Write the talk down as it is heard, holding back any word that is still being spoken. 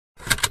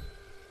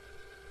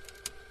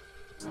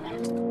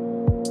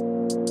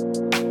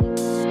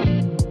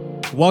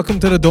Welcome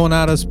to the Don't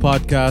At Us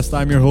podcast.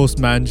 I'm your host,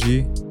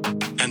 Manji.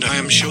 And I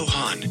am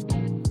Shohan.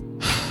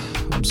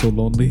 I'm so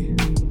lonely.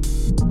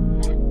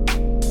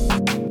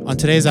 On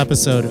today's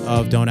episode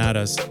of Don't At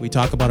Us, we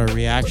talk about our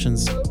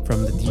reactions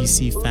from the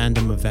DC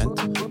fandom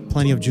event.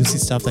 Plenty of juicy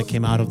stuff that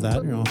came out of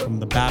that,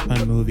 from the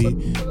Batman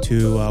movie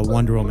to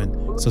Wonder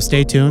Woman. So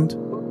stay tuned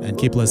and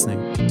keep listening.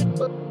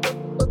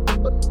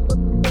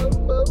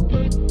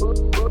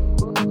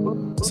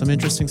 Some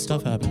interesting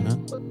stuff happened, man.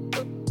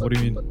 What do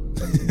you mean?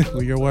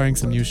 Well, you're wearing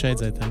some new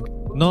shades, I think.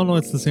 No,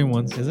 it's the same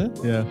ones. Is it?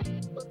 Yeah.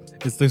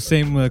 It's the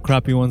same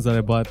crappy ones that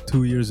I bought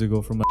 2 years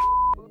ago from my...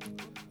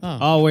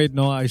 Oh, wait,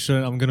 no, I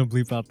shouldn't. I'm going to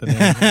bleep out the name.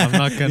 I'm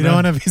not going to... You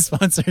don't want to be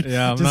sponsored?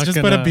 Yeah, just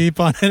put a beep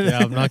on it. Yeah,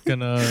 I'm not going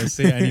to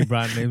say any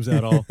brand names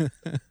at all.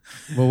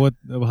 But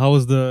how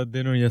was the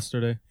dinner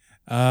yesterday?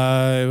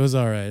 It was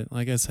all right.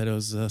 Like I said, it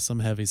was some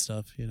heavy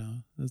stuff,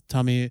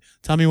 Tommy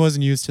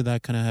wasn't used to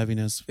that kind of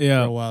heaviness for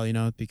a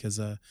while, because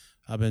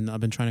I've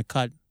been trying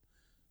to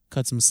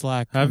cut some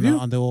slack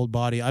on the old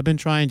body. I've been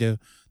trying to.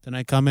 Then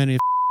I come in and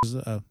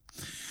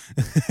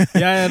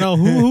no.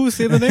 Who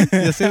say the name?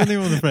 Yeah, say the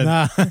name of the friend.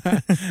 Nah.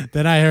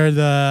 Then I heard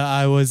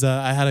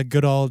I had a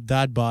good old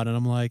dad bod, and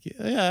I'm like,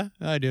 yeah,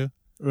 I do.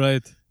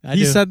 Right.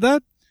 He said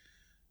that?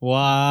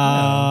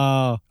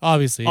 Wow. Yeah.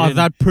 Obviously. Oh,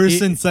 that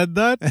person said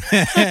that?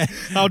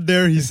 How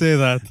dare he say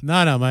that? No,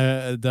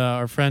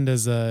 our friend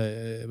was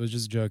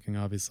just joking,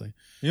 obviously.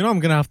 I'm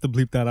going to have to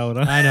bleep that out.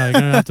 Huh? I know, you're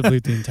going to have to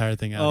bleep the entire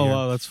thing out. Oh, here.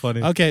 Wow, that's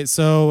funny. Okay,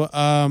 so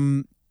I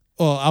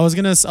was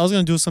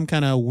gonna do some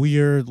kind of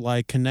weird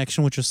like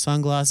connection with your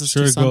sunglasses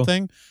to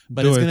something,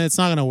 but it's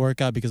not gonna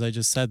work out because I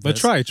just said this.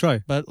 But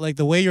try. But like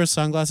the way your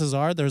sunglasses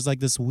are, there's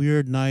like this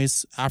weird,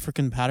 nice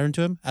African pattern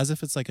to them, as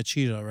if it's like a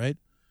cheetah, right?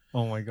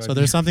 Oh my god! So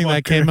there's something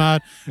that came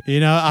out,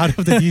 out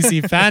of the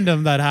DC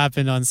fandom that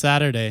happened on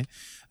Saturday.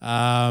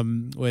 That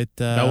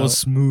was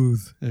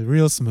smooth,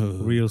 real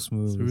smooth, real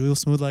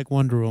smooth, like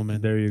Wonder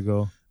Woman. There you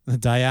go,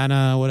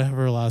 Diana, whatever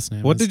her last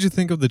name. What did you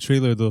think of the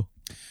trailer though?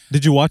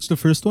 Did you watch the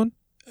first one?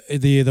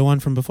 The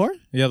one from before?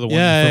 Yeah, the one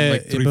from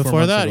like 3-4 before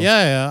months that. ago.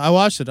 Yeah, I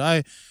watched it.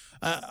 I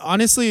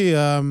honestly,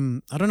 I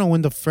don't know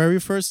when the very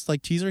first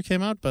like teaser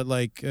came out, but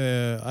like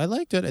I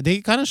liked it. They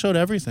kind of showed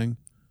everything.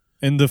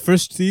 In the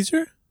first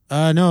teaser?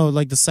 No,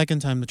 like the second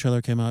time the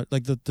trailer came out,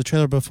 like the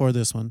trailer before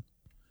this one.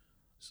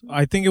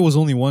 I think it was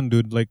only one,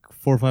 dude, like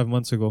 4 or 5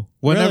 months ago.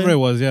 Whenever Really? it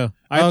was, yeah.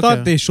 I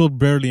thought they showed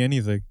barely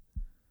anything.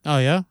 Oh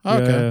yeah?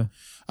 Okay.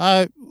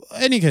 Yeah.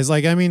 Any case,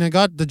 like I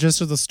got the gist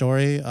of the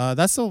story.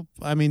 That's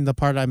the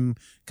part I'm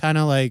kind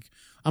of like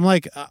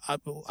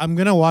I'm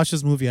gonna watch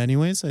this movie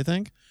anyways, I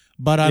think.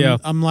 But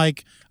I'm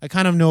like I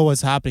kind of know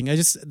what's happening.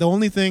 The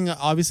only thing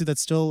obviously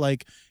that's still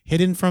like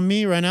hidden from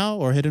me right now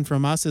or hidden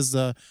from us is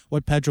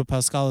what Pedro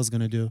Pascal is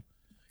gonna do,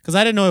 because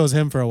I didn't know it was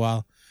him for a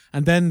while.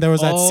 And then there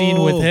was that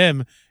scene with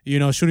him,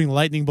 shooting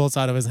lightning bolts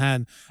out of his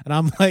hand. And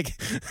I'm like,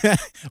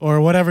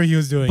 or whatever he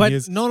was doing.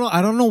 But no,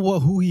 I don't know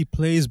who he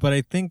plays, but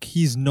I think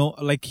he's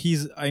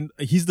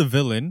the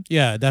villain.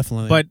 Yeah,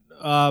 definitely. But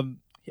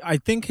I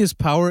think his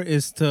power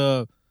is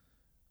to,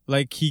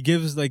 like, he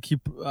gives, like, he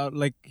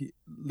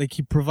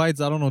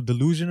provides, I don't know,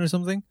 delusion or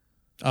something.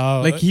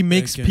 Oh, like, he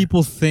makes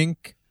people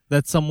think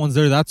that someone's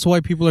there. That's why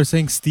people are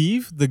saying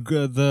Steve, he's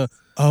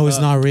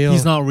not real.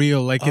 He's not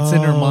real. Like, it's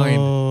in her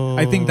mind.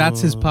 I think that's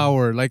his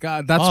power. Like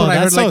that's what I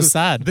heard. That's so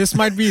sad. This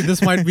might be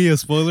a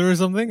spoiler or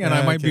something, and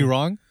I might be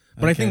wrong.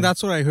 But I think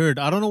that's what I heard.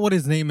 I don't know what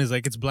his name is.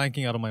 Like, it's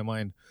blanking out of my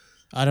mind.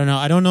 I don't know.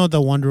 I don't know the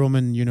Wonder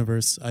Woman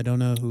universe. I don't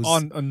know who's.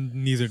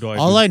 Neither do I.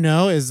 All I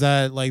know is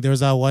that like there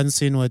was that one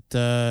scene with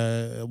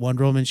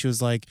Wonder Woman. She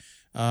was like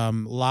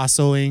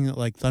lassoing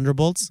like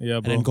thunderbolts. Yeah,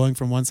 and then going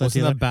from one side to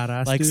the other. Wasn't that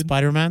badass, like dude?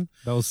 Spider-Man.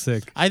 That was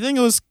sick. I think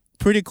it was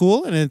pretty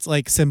cool, and it's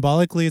like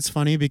symbolically it's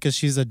funny because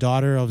she's a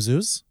daughter of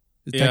Zeus.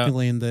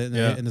 Technically in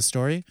the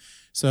story,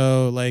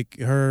 so like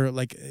her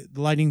the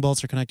lightning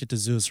bolts are connected to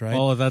Zeus, right?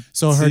 Oh,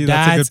 that's a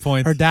good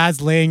point. Her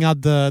dad's laying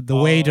out the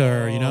way to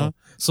her,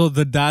 So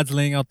the dad's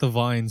laying out the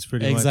vines,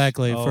 pretty much.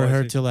 Exactly for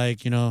her to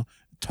like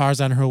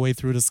Tarzan her way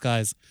through the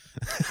skies.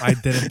 I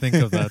didn't think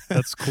of that.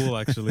 That's cool,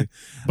 actually.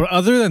 But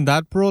other than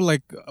that, bro,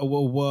 like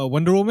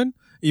Wonder Woman.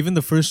 Even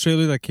the first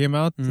trailer that came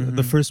out,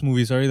 the first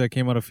movie, that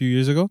came out a few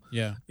years ago.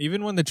 Yeah.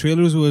 Even when the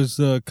trailers was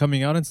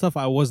coming out and stuff,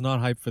 I was not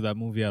hyped for that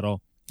movie at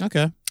all.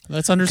 Okay.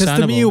 That's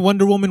understandable. Because to me,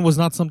 Wonder Woman was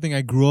not something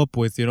I grew up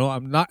with.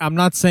 I'm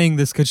not saying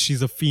this because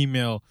she's a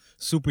female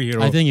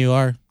superhero. I think you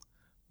are.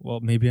 Well,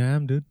 maybe I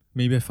am, dude.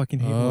 Maybe I fucking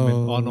hate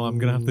women. Oh no, I'm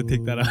gonna have to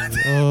take that out.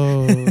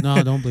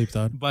 No, don't bleep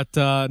that. But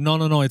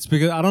no. It's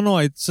because I don't know.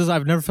 It's just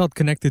I've never felt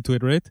connected to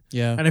it, right?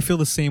 Yeah. And I feel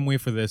the same way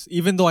for this.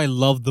 Even though I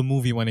loved the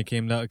movie when it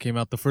came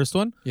out, the first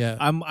one. Yeah.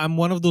 I'm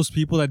one of those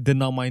people that did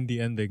not mind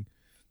the ending.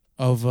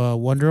 Of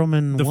Wonder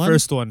Woman 1? The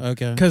first one.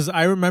 Okay. Because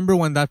I remember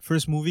when that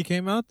first movie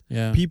came out,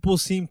 yeah, people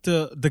seemed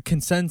to... The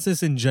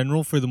consensus in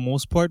general, for the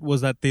most part,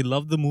 was that they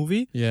loved the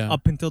movie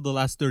up until the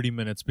last 30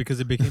 minutes because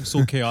it became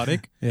so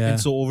chaotic and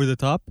so over the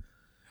top.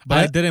 but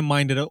I didn't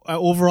mind it.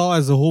 Overall,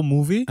 as a whole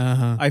movie,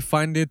 Uh-huh. I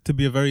find it to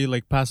be a very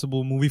like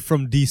passable movie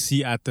from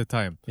DC at the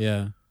time.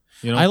 Yeah.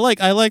 You know, I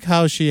like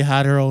how she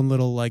had her own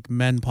little like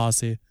men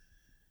posse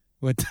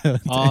with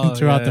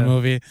throughout the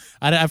movie.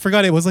 I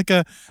forgot it was like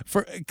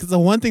because the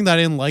one thing that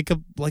I didn't like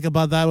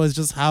about that was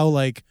just how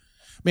like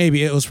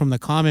maybe it was from the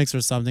comics or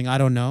something. I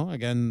don't know.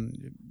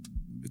 Again,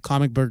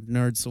 comic book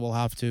nerds will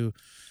have to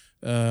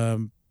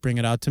bring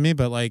it out to me,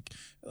 but like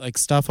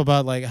stuff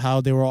about like how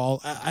they were all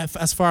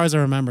as far as I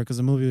remember, because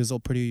the movie was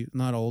pretty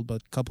not old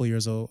but a couple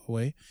years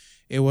away.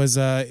 It was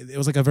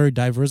like a very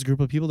diverse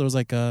group of people. There was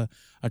like a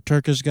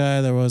Turkish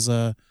guy. There was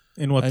in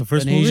the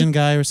first an movie? Asian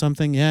guy or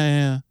something.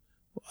 Yeah.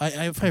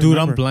 If I Dude,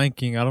 remember. I'm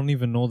blanking. I don't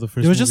even know the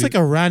first. There was just movie.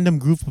 like a random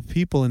group of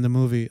people in the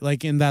movie,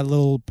 like in her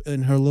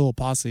little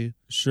posse.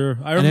 Sure,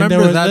 I And remember then there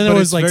was, that. Then but there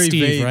was it's like very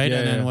Steve, vague. right? Yeah,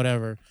 And then yeah.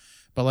 whatever.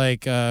 But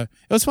like, it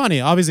was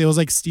funny. Obviously, it was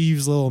like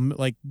Steve's little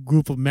like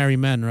group of merry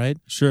men, right?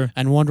 Sure.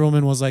 And Wonder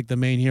Woman was like the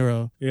main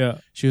hero. Yeah.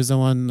 She was the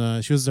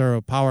one. She was their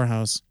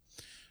powerhouse.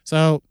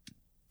 So,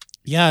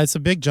 yeah, it's a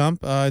big jump.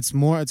 It's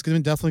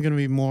definitely gonna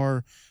be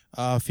more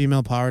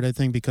female powered, I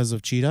think, because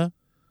of Cheetah.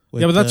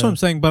 Yeah, but that's what I'm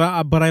saying. But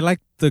I like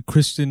the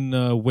Kristen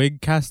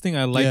Wiig casting.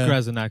 I like her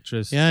as an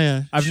actress.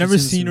 Yeah. I've She never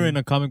seems seen to her be- in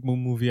a comic book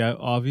movie,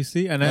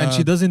 obviously, and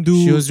she doesn't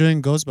do. She was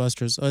doing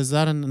Ghostbusters. Oh, is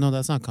that no?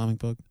 That's not comic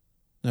book.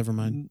 Never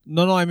mind.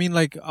 No. I mean,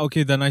 like,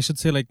 okay, then I should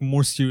say like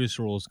more serious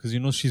roles because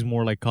she's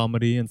more like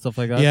comedy and stuff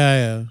like that.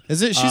 Yeah.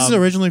 Is it? She's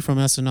originally from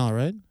SNL,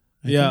 right?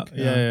 I think.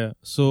 Yeah.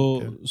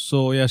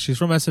 So yeah, she's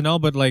from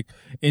SNL, but like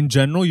in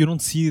general, you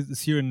don't see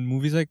her in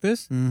movies like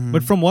this. Mhm.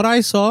 But from what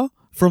I saw,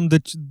 from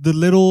the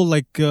little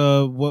like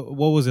what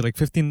was it, like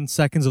 15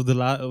 seconds of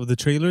the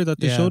trailer that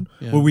they showed,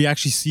 yeah. where we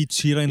actually see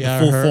Cheetah in the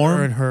full form.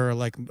 Her in her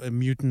like a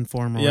mutant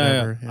form or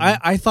whatever. Yeah.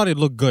 I thought it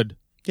looked good.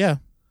 Yeah.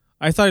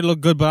 I thought it looked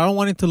good, but I don't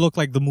want it to look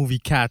like the movie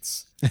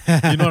Cats.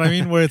 You know what I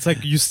mean? Where it's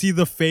like you see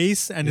the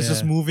face and it's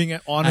just moving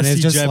on and a it's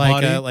CGI just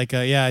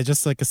body.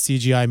 just like a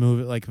CGI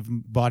movie, like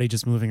body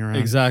just moving around,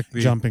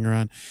 Exactly. jumping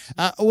around.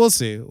 We'll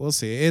see.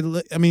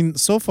 I mean,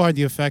 so far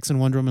the effects in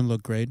Wonder Woman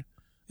look great.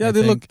 Yeah, I they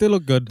think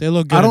look good. They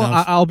look good. I don't.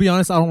 enough. I'll be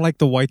honest. I don't like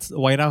the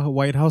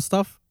White House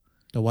stuff.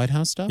 The White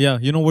House stuff. Yeah,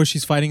 you know where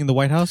she's fighting in the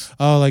White House.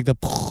 Oh, like the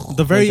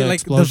The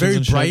explosions very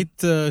and shit?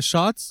 bright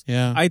shots.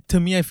 Yeah. To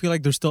me, I feel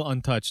like they're still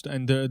untouched,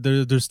 and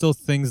there's still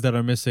things that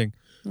are missing.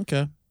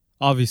 Okay.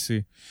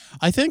 Obviously.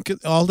 I think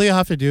all they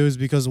have to do is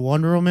because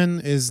Wonder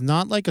Woman is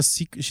not like a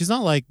secret. She's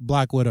not like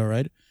Black Widow,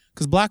 right?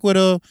 Because Black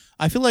Widow,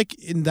 I feel like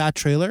in that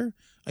trailer,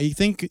 I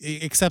think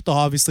except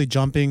obviously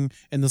jumping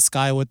in the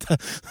sky with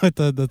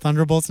the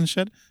thunderbolts and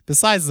shit.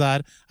 Besides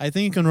that, I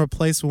think you can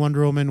replace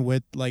Wonder Woman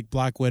with like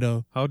Black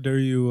Widow. How dare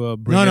you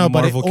bring in a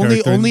Marvel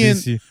only character in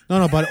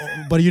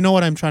DC? but you know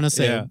what I'm trying to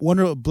say.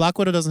 Yeah. Black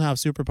Widow doesn't have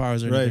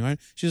superpowers or anything, right?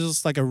 She's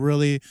just like a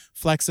really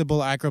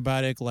flexible,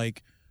 acrobatic,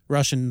 like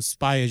Russian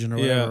spy agent or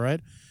whatever, right?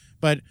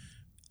 But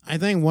I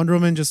think Wonder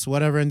Woman just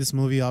whatever in this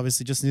movie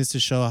obviously just needs to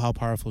show how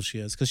powerful she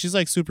is because she's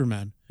like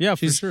Superman. Yeah,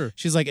 She's, for sure.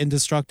 She's like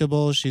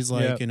indestructible. She's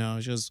like she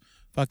has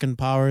fucking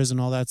powers and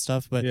all that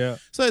stuff. But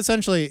so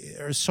essentially,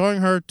 showing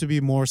her to be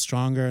more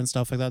stronger and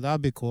stuff like that,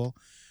 that'd be cool.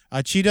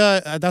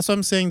 Cheetah, that's what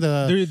I'm saying.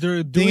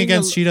 The thing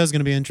against Cheetah is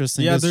going to be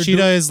interesting because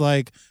Cheetah is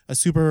like a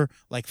super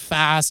like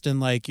fast and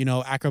like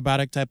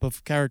acrobatic type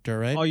of character,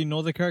 right? Oh, you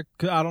know the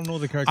character? I don't know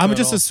the character. I'm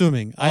just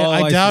assuming.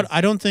 I doubt. I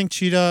don't think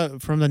Cheetah,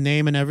 from the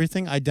name and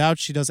everything, I doubt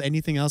she does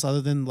anything else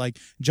other than like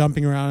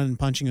jumping around and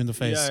punching you in the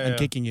face and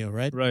kicking you,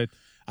 right? Right.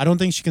 I don't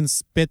think she can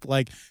spit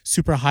like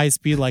super high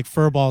speed like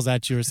fur balls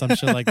at you or some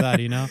shit like that,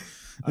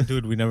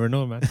 Dude, we never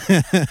know, man.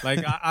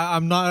 Like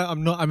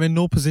I'm in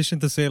no position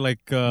to say like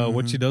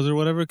what she does or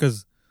whatever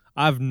because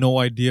I have no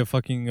idea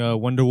fucking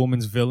Wonder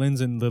Woman's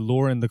villains in the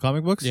lore in the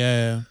comic books.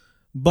 Yeah.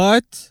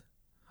 But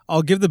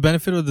I'll give the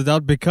benefit of the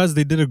doubt because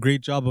they did a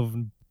great job of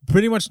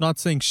pretty much not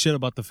saying shit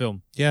about the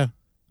film. Yeah.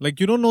 Like,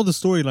 you don't know the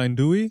storyline,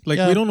 do we? Like,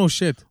 we don't know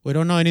shit. We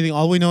don't know anything.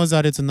 All we know is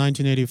that it's in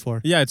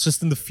 1984. Yeah, it's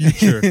just in the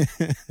future.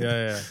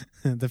 Yeah.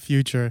 The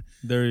future.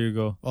 There you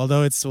go.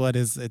 Although it's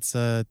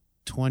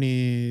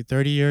 20,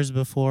 30 years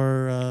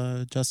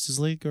before Justice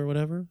League or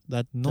whatever.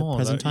 The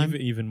present time.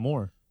 Even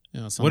more.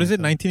 Yeah, what is it,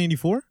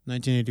 1984?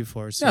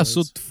 1984. So yeah,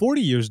 so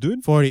 40 years,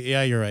 dude. 40.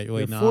 Yeah, you're right.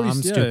 Wait, no,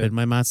 I'm stupid.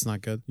 My math's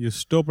not good. You're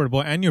stupid,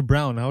 boy. And you're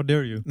brown. How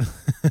dare you?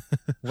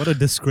 What a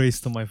disgrace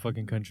to my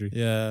fucking country.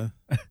 Yeah.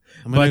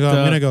 I'm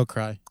gonna go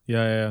cry.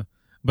 Yeah.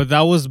 But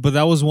that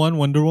was one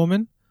Wonder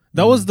Woman.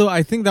 That was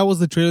I think that was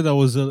the trailer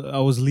that I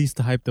was least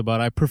hyped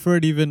about. I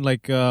preferred even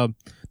like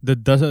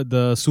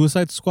the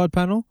Suicide Squad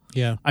panel.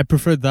 Yeah. I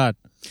preferred that.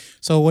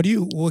 So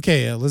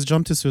let's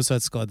jump to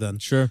Suicide Squad then.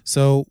 Sure.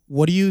 So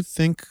what do you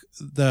think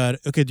do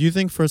you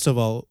think, first of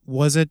all,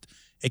 was it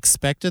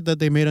expected that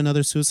they made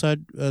another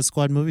Suicide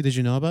Squad movie? Did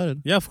you know about it?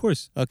 Yeah, of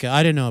course. Okay,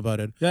 I didn't know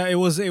about it. Yeah, it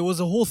was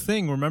a whole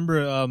thing.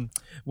 Remember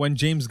when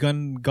James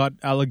Gunn got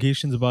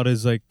allegations about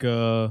his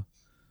sexual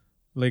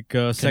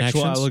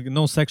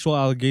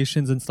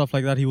allegations and stuff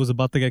like that. He was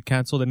about to get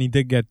canceled and he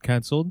did get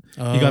canceled.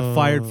 He got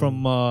fired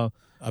from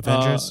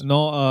Avengers?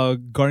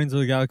 Guardians of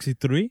the Galaxy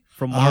 3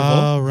 from Marvel.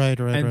 Oh, right.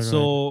 And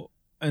so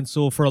And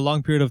so for a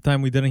long period of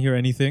time, we didn't hear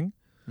anything.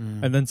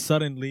 Mm. And then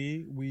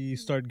suddenly we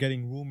start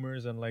getting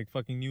rumors and like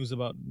fucking news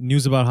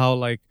about how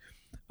like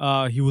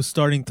he was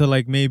starting to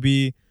like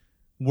maybe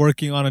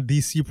working on a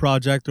DC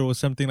project or was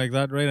something like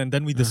that, right? And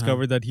then we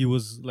discovered that he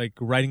was like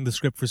writing the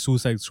script for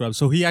Suicide Squad.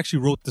 So he actually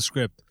wrote the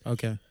script.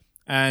 Okay.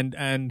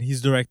 And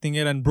he's directing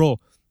it. And bro,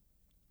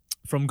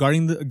 from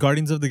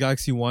Guardians of the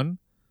Galaxy 1,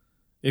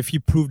 if he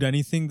proved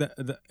anything,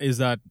 is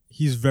that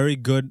he's very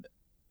good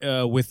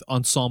with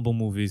ensemble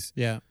movies.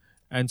 Yeah.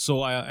 And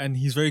so and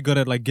he's very good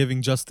at like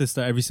giving justice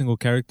to every single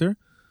character.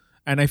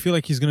 And I feel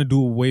like he's going to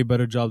do a way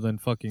better job than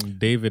fucking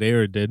David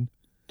Ayer did.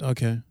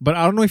 Okay. But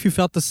I don't know if you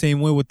felt the same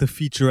way with the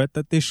featurette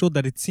that they showed,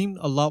 that it seemed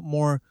a lot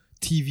more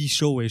TV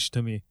showish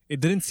to me.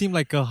 It didn't seem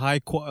like a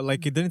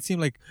it didn't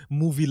seem like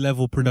movie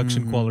level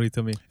production quality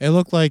to me. It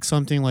looked like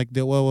something like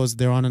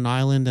they're on an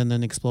island and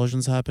then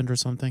explosions happened or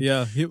something.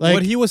 Yeah, Like-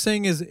 what he was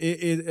saying is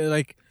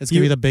like It's gonna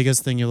be the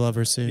biggest thing you'll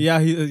ever see.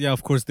 yeah,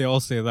 of course they all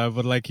say that,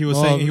 but like he was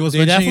Well, saying, he was they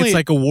mentioning definitely- it's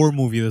like a war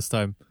movie this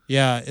time.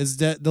 Yeah,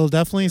 they'll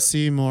definitely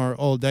see more.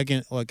 Oh,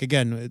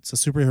 again, it's a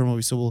superhero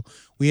movie, so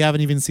we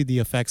haven't even seen the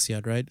effects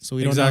yet, right? So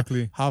we don't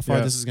Exactly. know how far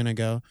Yeah. this is gonna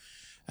go.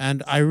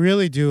 And I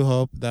really do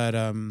hope that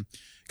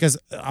because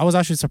I was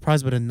actually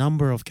surprised by the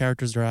number of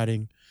characters they're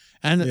adding,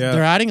 and Yeah.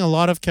 they're adding a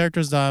lot of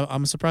characters that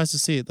I'm surprised to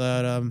see.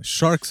 That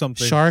Shark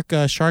something. shark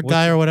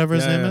guy or whatever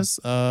his Yeah, name yeah. is.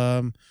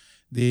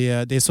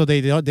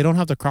 They don't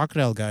have the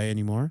crocodile guy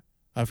anymore.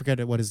 I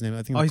forget what his name.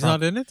 I think. Oh, he's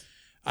not in it?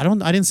 I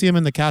didn't see him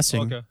in the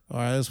casting. Okay.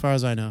 Or as far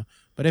as I know.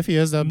 But if he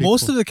is, that'd be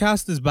Most cool. of the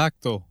cast is back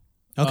though.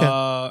 Okay.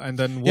 And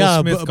then Will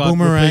Yeah, Smith got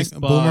Boomerang, replaced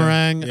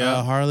by,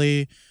 yeah.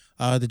 Harley,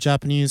 the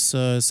Japanese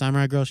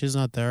samurai girl. She's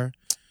not there.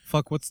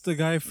 Fuck, what's the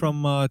guy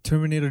from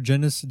Terminator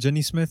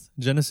Jenny Smith?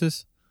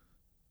 Genesis?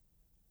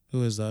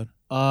 Who is that?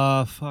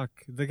 Fuck.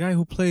 The guy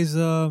who plays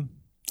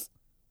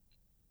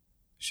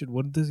shit,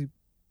 what does he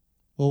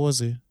What was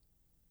he?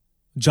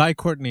 Jai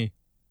Courtney.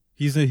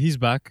 He's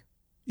back.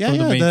 Yeah, From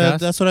the main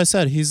cast? that's what I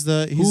said. He's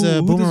a Who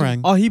does-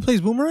 Boomerang. Oh, he plays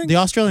Boomerang? The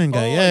Australian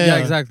guy. Oh, yeah,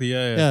 exactly.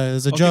 Yeah. Yeah,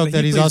 it's a Okay, joke but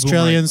that he he's plays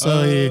Australian,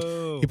 Boomerang.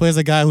 so he plays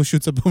a guy who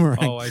shoots a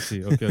boomerang. Oh, I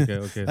see. Okay.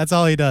 That's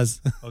all he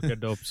does. Okay,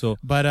 dope. So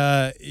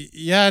But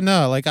yeah,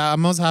 no, like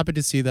I'm most happy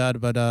to see that.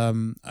 But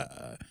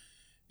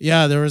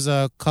yeah, there was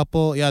a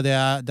couple. Yeah, they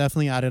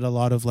definitely added a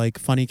lot of like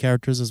funny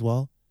characters as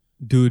well.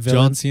 dude, John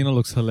Villains. Cena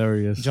looks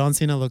hilarious. John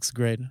Cena looks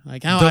great.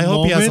 Like I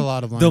hope he has a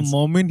lot of lines. The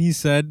moment he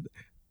said,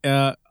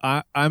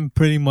 I'm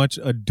pretty much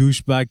a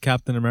douchebag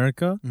Captain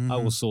America, I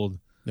was sold.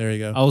 There you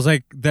go. I was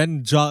like,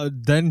 then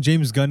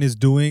James Gunn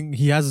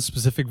he has a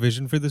specific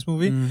vision for this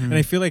movie, and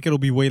I feel like it'll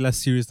be way less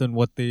serious than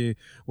what the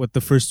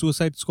first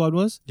Suicide Squad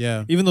was.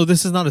 Yeah, Even though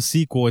this is not a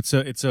sequel, it's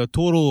a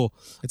total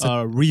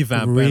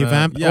revamp.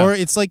 revamp, yeah. or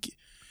it's like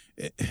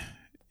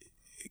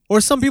Or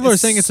some people are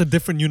it's- saying it's a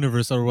different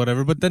universe or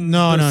whatever, but then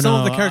No, some no.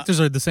 of the characters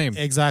are the same.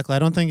 exactly. I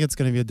don't think it's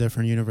gonna be a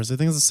different universe. I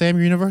think it's the same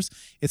universe.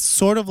 It's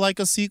sort of like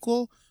a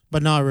sequel,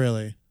 but not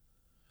really.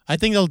 I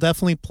think they'll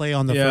definitely play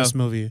on the Yeah. first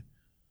movie.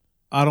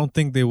 I don't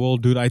think they will,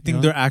 dude. I think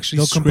No? they're actually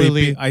They'll scraping.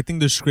 completely- I think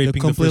they're They're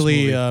scraping the first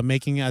completely movie.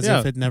 making it as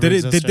if it never did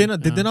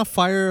existed. Did they not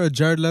fire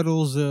Jared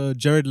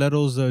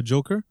Leto's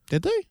Joker?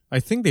 Did they?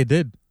 I think they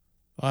did.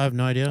 I have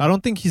no idea. I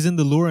don't think he's in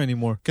the lure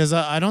anymore. Because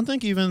I don't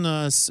think even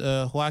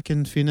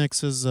Joaquin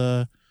Phoenix's.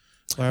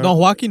 No,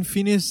 Joaquin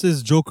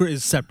Phoenix's Joker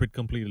is separate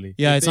completely.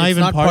 Yeah, it's not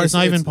even part. It's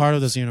not even part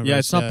of this universe. Yeah,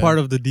 it's not part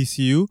of the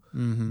DCU.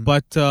 Mm-hmm.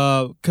 But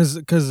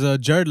because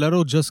Jared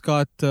Leto just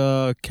got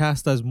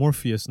cast as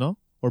Morpheus, no,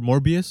 or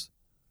Morbius.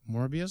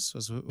 Morbius.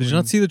 Did you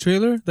not see the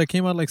trailer that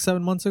came out like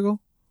 7 months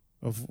ago?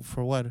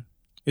 For what?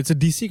 It's a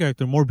DC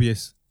character,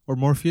 Morbius or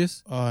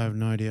Morpheus. Oh, I have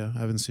no idea. I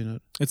haven't seen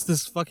it. It's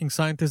this fucking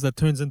scientist that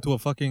turns into a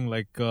fucking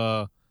like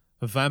a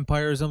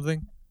vampire or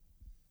something.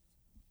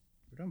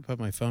 Where did I put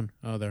my phone?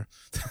 Oh, there.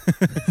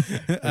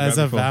 Grab As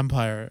your a phone.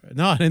 vampire.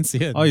 No, I didn't see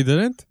it. Oh, you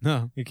didn't?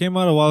 No. It came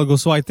out a while ago.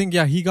 So I think,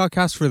 yeah, he got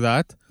cast for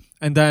that.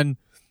 And then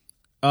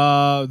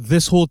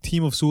this whole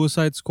team of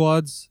Suicide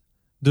Squads,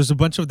 there's a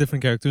bunch of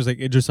different characters like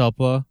Idris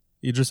Elba,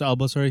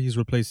 he's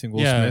replacing Will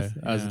Smith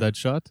as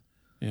Deadshot.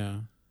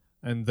 Yeah.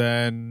 And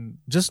then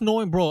just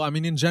knowing, bro, I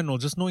mean, in general,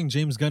 just knowing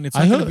James Gunn, it's I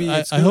not going hope,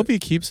 to be... I hope he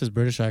keeps his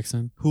British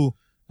accent. Who?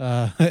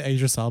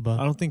 Idris I Elba.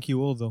 don't think he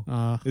will, though.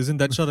 Uh, Isn't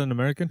Deadshot an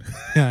American?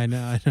 yeah, I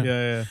know.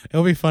 Yeah.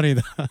 It'll be funny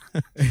though.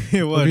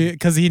 It would.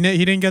 Because he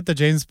didn't get the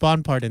James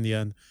Bond part in the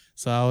end.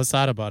 So I was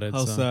sad about it.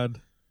 How so.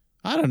 sad.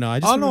 I don't know. I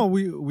just Oh, no,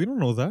 we don't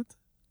know that.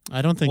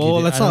 I don't think Well,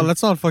 he did.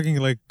 let's not fucking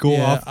like go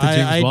off the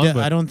James Bond.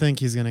 But I don't think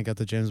he's gonna get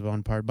the James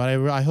Bond part, but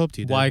I hoped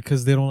he did. why?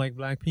 Because they don't like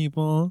black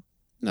people?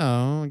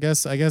 No, I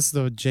guess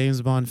the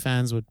James Bond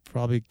fans would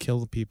probably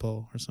kill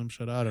people or some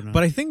shit. I don't know.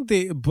 But I think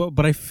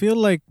but I feel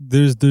like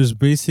there's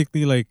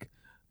basically like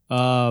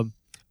a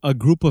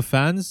group of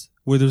fans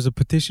where there's a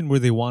petition where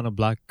they want a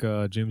black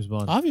James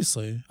Bond.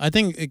 obviously, I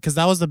think because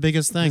that was the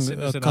biggest thing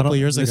Listen, a couple of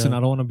years ago. Listen, I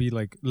don't want to be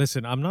like.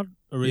 Listen, I'm not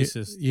a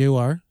racist. You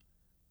are.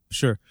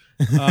 Sure,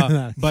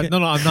 but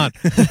no, I'm not.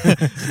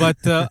 But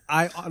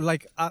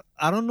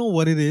I don't know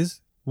what it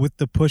is with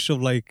the push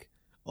of like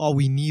oh,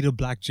 we need a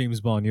black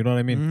James Bond. You know what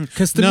I mean? Mhm.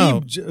 Because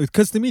No.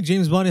 to me,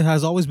 James Bond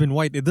has always been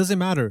white. It doesn't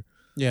matter.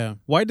 Yeah.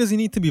 Why does he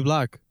need to be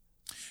black?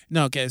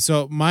 No. Okay.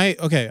 So I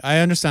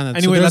understand that.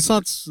 Anyway, so let's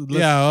there's- not. Let's,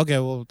 yeah. Okay.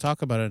 We'll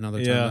talk about it another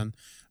time Yeah. then.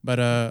 But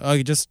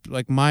okay, just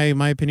like my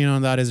opinion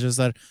on that is just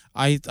that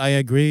I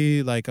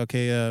agree. Like,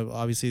 okay,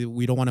 obviously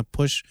we don't want to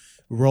push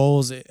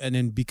roles, and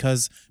then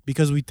because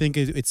we think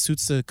it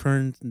suits the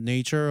current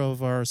nature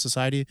of our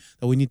society,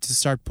 that we need to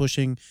start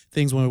pushing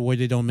things where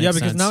they don't make Yeah,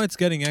 sense. because now it's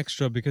getting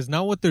extra. Because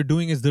now what they're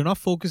doing is they're not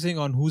focusing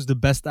on who's the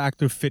best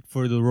actor fit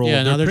for the role.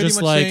 yeah, now they're pretty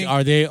just much like, saying,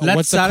 are they? let's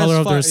What's the color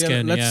of their satisfy-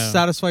 skin? let's Yeah.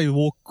 satisfy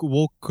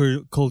woke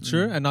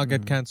culture and not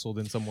get canceled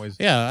in some ways.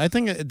 Yeah, I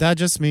think that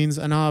just means,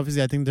 and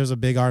obviously, I think there's a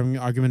big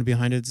argument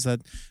behind it. Is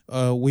that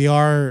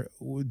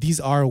these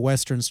are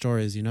Western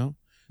stories, you know.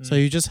 So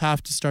you just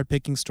have to start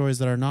picking stories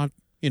that are not,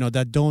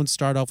 that don't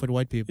start off with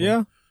white people.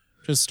 Yeah.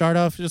 Just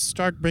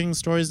start bringing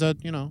stories that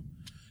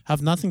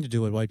have nothing to do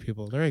with white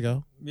people. There you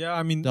go. Yeah,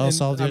 I mean, They'll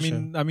solve the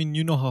issue. I mean,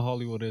 you know how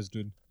Hollywood is,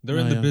 dude. They're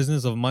Oh, in the yeah.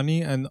 business of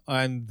money, and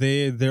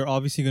they're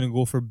obviously gonna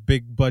go for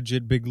big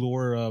budget, big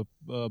lure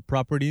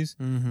properties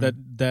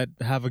that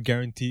have a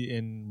guarantee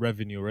in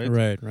revenue, right?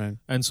 Right.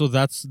 And so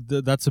that's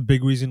a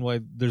big reason why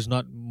there's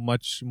not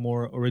much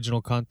more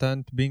original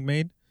content being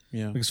made.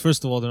 Yeah. Because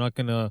first of all, they're not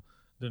gonna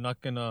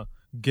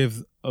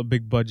give a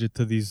big budget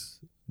to these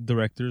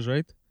directors,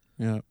 right?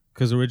 Yeah.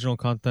 Because original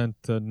content,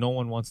 no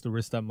one wants to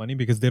risk that money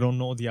because they don't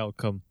know the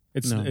outcome.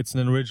 It's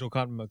an original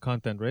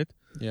content, right?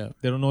 Yeah.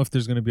 They don't know if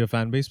there's gonna be a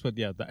fan base, but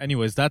yeah.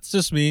 Anyways, that's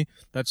just me.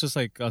 That's just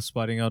like us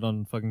spotting out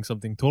on fucking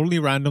something totally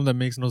random that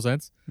makes no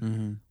sense.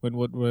 Mm-hmm. With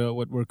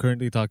what we're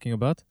currently talking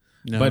about.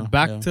 No, but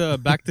back yeah. to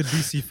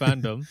DC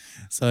fandom.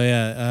 So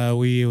yeah,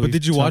 we. But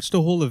did you watch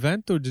the whole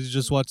event or did you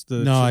just watch the?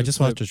 No, I just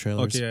watched the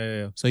trailers. Okay,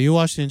 yeah. So you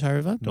watched the entire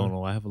event? or?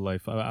 No, I have a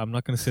life. I'm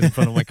not gonna sit in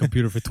front of my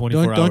computer for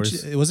 24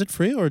 hours. Was it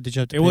free or did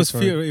you have to? It pay was for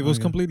free. It was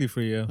Okay. completely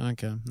free. Yeah.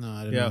 Okay, no,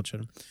 I didn't Yeah. watch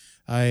it.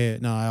 I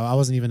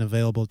wasn't even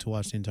available to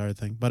watch the entire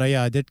thing. But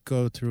yeah, I did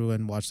go through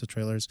and watch the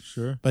trailers.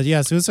 Sure. But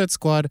yeah, Suicide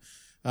Squad.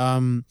 I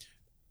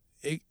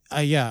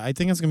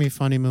think it's gonna be a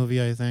funny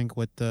movie. I think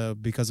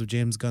because of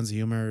James Gunn's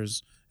humor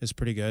is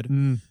pretty good,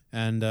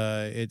 and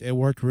it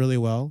worked really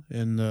well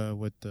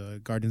with the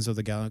Guardians of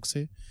the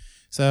Galaxy.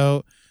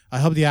 So I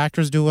hope the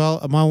actors do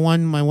well. My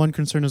one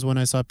concern is when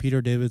I saw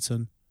Peter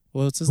Davidson.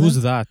 What's his Who's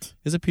name? that?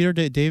 Is it Peter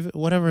David?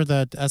 Whatever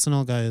that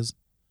SNL guy is,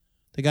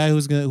 the guy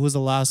who's the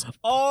last.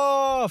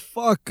 Oh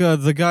fuck!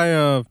 The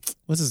guy.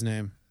 What's his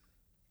name?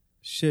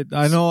 Shit.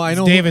 I know. It's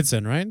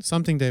Davidson, right?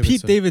 Something Davidson.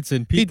 Pete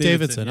Davidson. Pete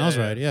Davidson. I was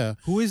right. Yeah.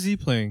 Who is he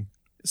playing?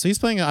 So he's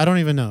playing. I don't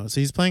even know. So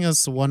he's playing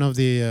as one of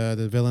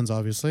the villains,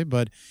 obviously.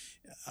 But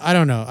I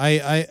don't know.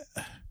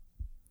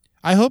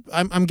 I hope.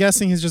 I'm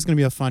guessing he's just gonna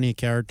be a funny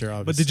character.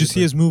 Obviously. But did you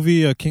see his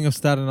movie King of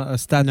Staten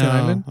No,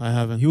 Island? I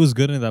haven't. He was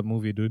good in that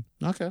movie, dude.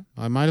 Okay,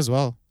 I might as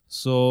well.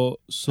 So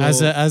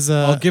As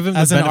I'll give him the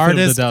as an benefit of the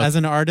artist, doubt. as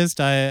an artist,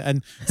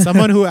 and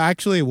someone who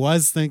actually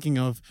was thinking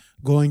of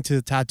going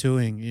to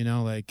tattooing,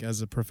 like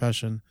as a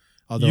profession.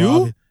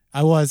 Although You?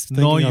 I was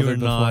thinking No, of you're it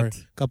before not.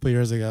 a couple of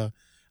years ago.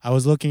 I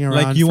was looking around.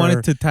 Like you for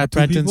wanted to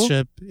tattoo people?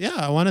 apprenticeship. Yeah,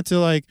 I wanted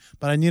to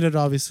but I needed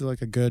obviously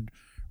a good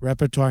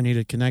repertoire. I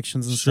needed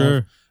connections and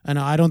Sure. stuff. And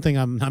I don't think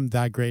I'm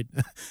that great.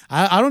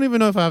 I don't even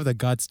know if I have the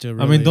guts to.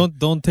 Really I mean,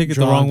 don't take it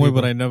the draw wrong way,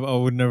 people. but I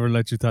would never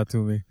let you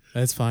tattoo me.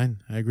 That's fine.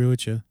 I agree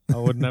with you. I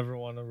would never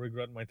want to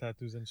regret my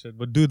tattoos and shit.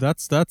 But dude,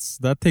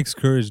 that takes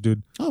courage,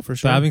 dude. Oh, for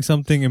So sure. having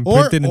something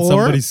imprinted in or-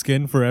 somebody's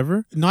skin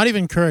forever. Not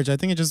even courage. I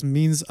think it just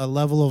means a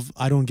level of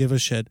I don't give a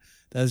shit.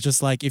 That's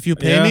just like if you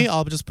pay Yeah. me,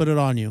 I'll just put it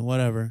on you.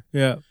 Whatever.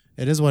 Yeah.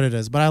 It is what it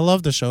is. But I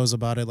love the shows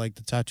about it, like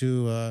the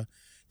tattoo.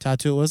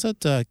 Was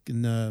it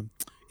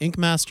Ink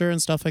Master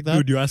and stuff like that?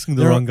 Dude, you're asking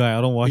the There- wrong guy.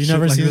 I don't watch. You shit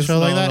never like seen a this. show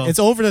like No, that? no. It's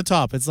over the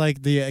top. It's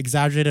like the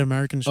exaggerated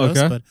American shows,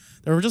 Okay. but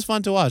they were just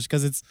fun to watch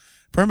because it's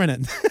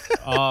permanent.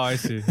 Oh, I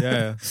see.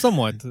 Yeah.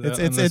 Somewhat.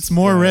 It's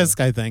more risk,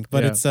 I think,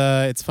 but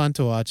Yeah. it's fun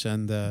to watch,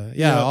 and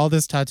Yeah. all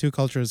this tattoo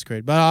culture is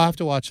great. But I'll have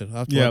to watch it. I'll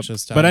have to Yeah. watch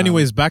this. But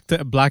anyways, back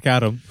to Black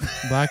Adam.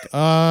 Black.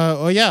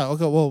 Oh yeah.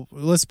 Okay. Well,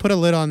 let's put a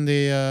lid on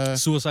the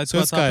Suicide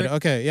Squad. Suicide. topic?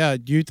 Okay. Yeah.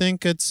 Do you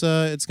think it's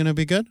gonna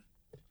be good?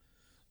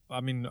 I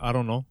mean, I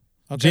don't know.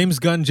 Okay. James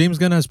Gunn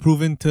has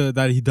proven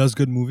that he does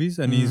good movies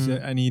and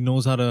Mm-hmm. he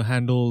knows how to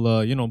handle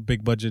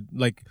big budget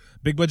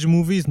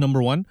movies,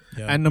 number one.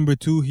 Yeah. And number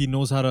two, he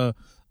knows how to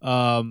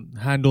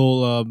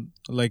handle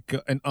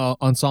an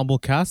ensemble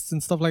casts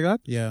and stuff like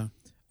that. Yeah.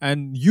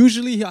 And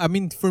usually, I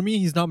mean, for me,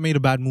 he's not made a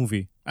bad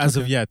movie as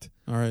of Okay. yet.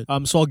 All right.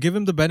 So I'll give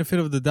him the benefit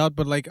of the doubt,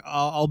 but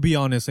I'll be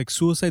honest,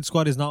 Suicide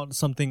Squad is not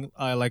something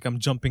I'm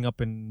jumping up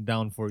and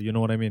down for. You know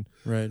what I mean?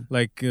 Right.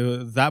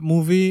 That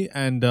movie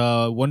and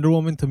Wonder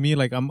Woman, to me,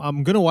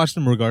 I'm gonna watch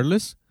them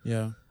regardless.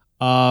 Yeah.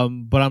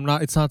 But I'm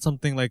not. It's not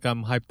something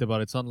I'm hyped about.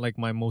 It's not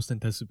my most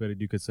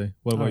anticipated. You could say.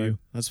 What about All right. you?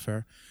 That's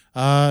fair.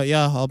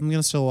 Yeah. I'm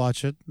gonna still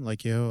watch it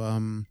like you.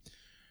 I'm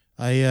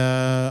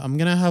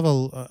gonna have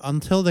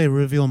until they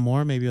reveal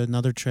more, maybe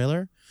another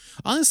trailer.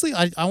 Honestly,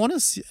 I want to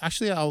see.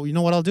 Actually, you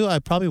know what I'll do? I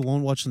probably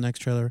won't watch the next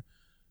trailer.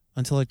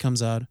 until it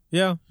comes out.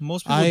 Yeah,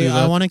 most people do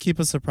that. I want to keep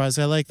a surprise.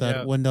 I like that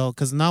Yeah. window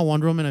because now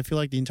Wonder Woman, I feel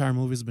like the entire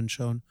movie's been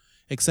shown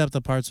except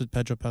the parts with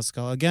Pedro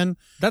Pascal. Again,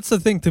 That's the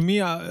thing. To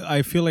me,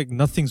 I feel like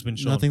nothing's been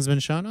shown. nothing's been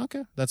shown.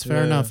 Okay, that's fair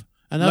Yeah. enough,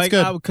 and that's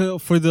like,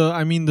 good. for the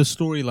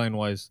storyline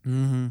wise.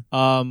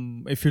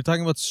 Mm-hmm. If you're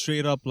talking about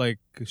straight up like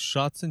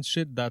shots and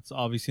shit, that's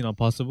obviously not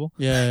possible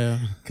Yeah,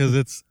 because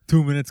it's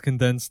 2 minutes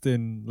condensed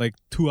in like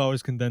 2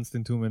 hours condensed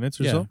in 2 minutes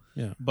or yeah, so.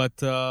 yeah. But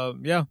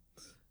yeah,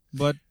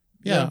 but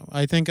Yeah,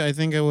 I think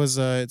it was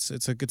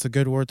it's a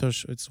good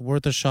it's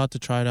worth a shot to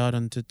try it out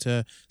and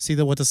to see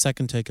what the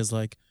second take is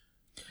like.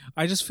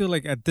 I just feel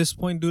like at this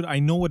point, dude, I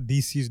know what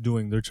DC's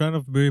doing. They're trying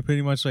to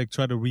pretty much like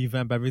try to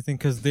revamp everything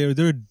because their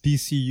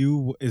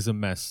DCU is a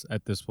mess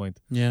at this point.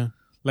 Yeah.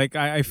 Like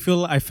I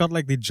felt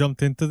like they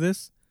jumped into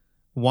this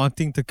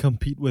wanting to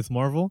compete with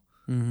Marvel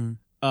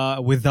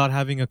without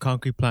having a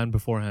concrete plan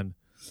beforehand.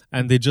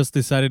 And they just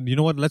decided, you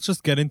know what, let's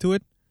just get into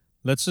it.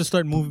 Let's just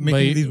start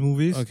making these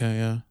movies Okay,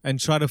 yeah. and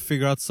try to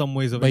figure out some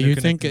ways of But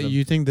interconnecting them.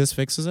 you think this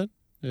fixes it?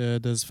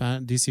 Does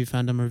DC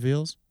fandom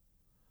reveals?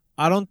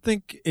 I don't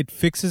think it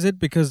fixes it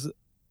because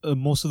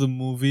most of the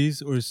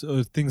movies or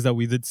things that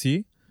we did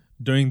see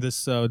during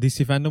this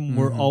DC fandom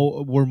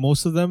were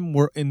most of them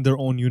were in their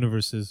own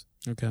universes.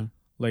 Okay.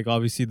 Like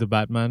obviously the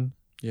Batman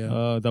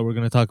that we're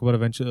gonna talk about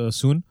eventually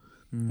soon.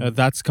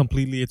 That's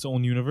completely its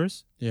own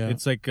universe. Yeah.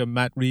 It's like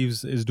Matt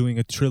Reeves is doing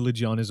a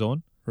trilogy on his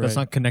own. That's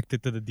Right. not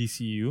connected to the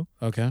DCU.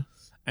 Okay.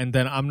 And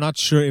then I'm not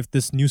sure if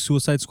this new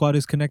Suicide Squad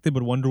is connected,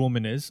 but Wonder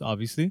Woman is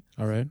obviously.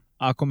 All right.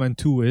 Aquaman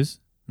 2 is.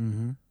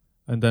 Mm-hmm.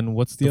 And then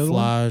what's the other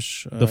one?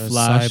 Flash, The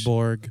Flash.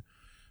 Cyborg.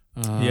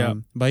 Yeah.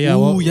 But yeah,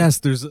 Ooh, yes,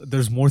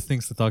 there's more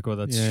things to talk about.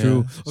 That's Yeah,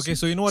 true. yeah. Okay,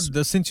 so you know what?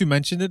 Since you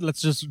mentioned it,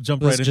 let's just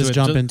jump let's right into just it.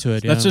 jump into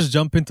it. Yeah. Let's just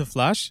jump into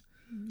Flash.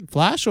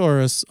 Flash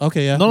or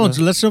okay, yeah. No,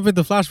 let's jump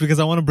into Flash because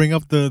I want to bring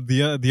up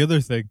the other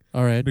thing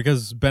All right.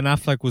 because Ben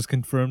Affleck was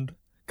confirmed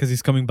because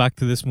he's coming back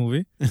to this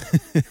movie,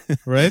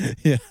 right?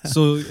 Yeah.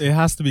 So it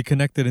has to be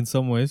connected in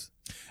some ways.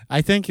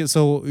 I think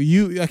so. I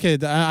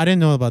didn't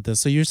know about this.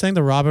 So you're saying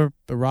the Robert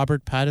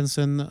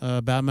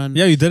Pattinson Batman?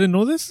 Yeah, you didn't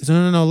know this?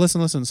 So no.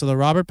 Listen. So the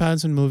Robert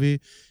Pattinson movie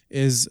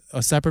is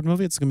a separate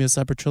movie. It's gonna be a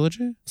separate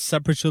trilogy.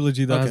 Separate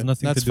trilogy that has Okay,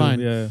 nothing that's to do. fine.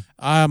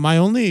 Yeah. My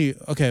only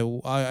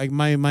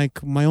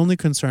my only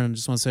concern, I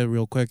just want to say it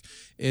real quick,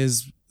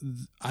 is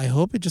I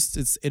hope it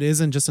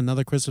isn't just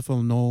another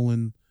Christopher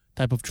Nolan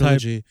type of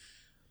trilogy.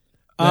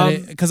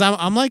 Because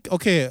I'm like,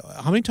 okay,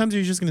 how many times are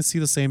you just gonna see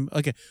the same?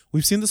 Okay,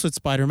 we've seen this with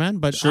Spider-Man,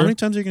 but Sure. how many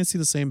times are you gonna see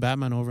the same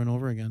Batman over and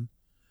over again?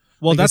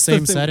 Well, Like that's the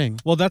same thing. setting.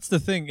 Well, that's the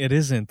thing. It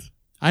isn't.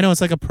 I know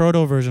it's like a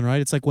proto version, right?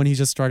 It's like when he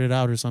just started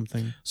out or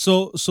something.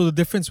 So the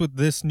difference with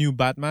this new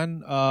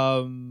Batman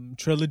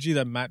trilogy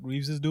that Matt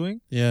Reeves is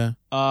doing Yeah.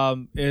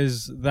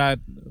 is that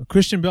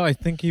Christian Bale, I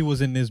think he was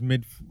in his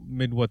mid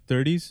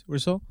 30s or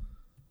so.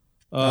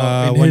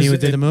 When he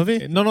did the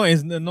movie? No,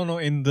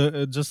 in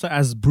the just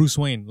as Bruce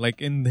Wayne,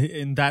 like in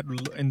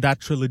that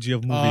trilogy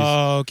of movies.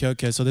 Oh,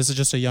 okay. So this is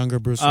just a younger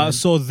Bruce Wayne.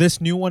 So this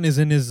new one is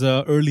in his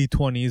early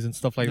 20s and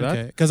stuff like that.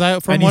 Okay, because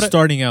He's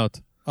starting out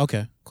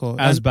okay, cool.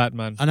 as and,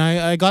 Batman. and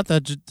I got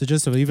that the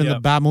gist of it. Even Yeah. the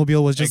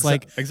Batmobile was just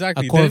like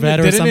exactly a Corvette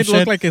or didn't some it shit.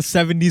 look like a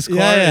 70s car?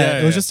 yeah.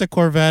 It was just a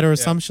Corvette or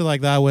some shit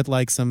like that with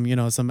like some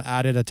some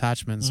added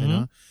attachments,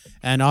 Mm-hmm.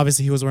 And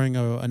obviously he was wearing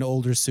an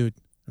older suit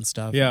and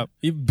stuff. Yeah,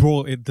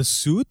 the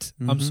suit.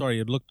 I'm sorry,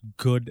 it looked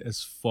good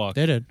as fuck.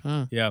 They did.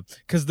 Huh. Yeah,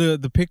 because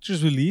the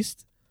pictures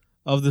released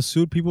of the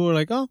suit, people were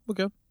like, "Oh,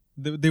 okay."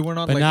 They were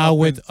not. But like, now up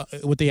with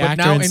the but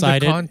actor now inside in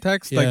the it,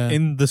 context, yeah. like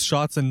in the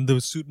shots and the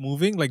suit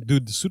moving, like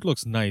dude, the suit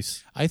looks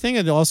nice. I think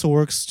it also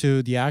works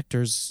to the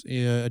actor's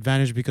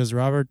advantage because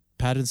Robert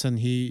Pattinson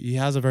he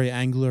has a very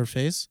angular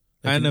face.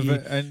 Like And he-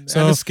 and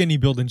so- a skinny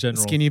build in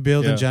general. skinny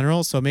build Yeah. in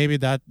general, so maybe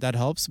that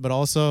helps. But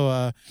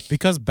also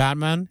because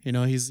Batman,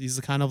 he's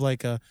kind of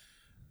like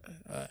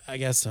I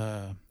guess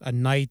a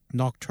night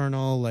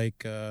nocturnal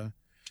like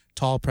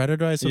tall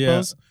predator, I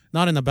suppose.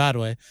 Not in a bad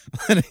way,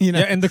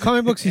 Yeah, in the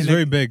comic books, he's in a-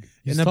 very big.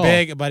 He's in the tall.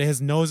 big, but his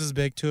nose is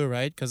big too,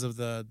 right? Because of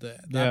that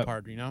Yeah.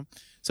 part,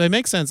 So it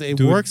makes sense. It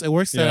Dude, works. It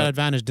works to yeah. that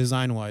advantage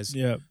design wise.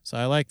 Yeah, So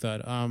I like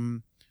that.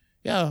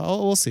 Yeah,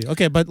 we'll see.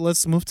 Okay, but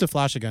let's move to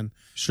Flash again.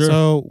 sure.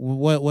 So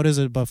what is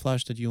it about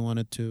Flash that you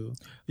wanted to?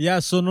 Yeah,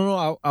 so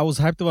no, I was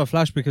hyped about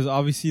Flash because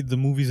obviously the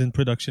movie's in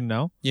production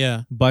now.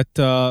 Yeah. But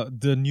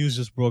the news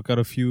just broke out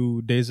a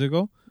few days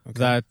ago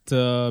that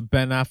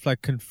Ben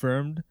Affleck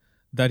confirmed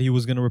that he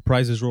was going to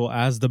reprise his role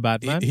as the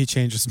Batman. He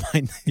changed his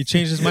mind. He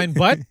changed his mind,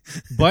 but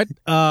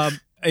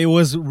it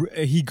was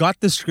he got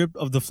the script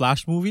of the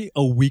Flash movie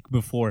a week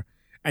before,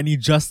 and he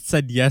just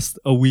said yes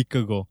a week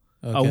ago,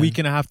 a week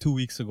and a half, 2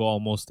 weeks ago,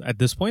 almost at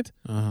this point.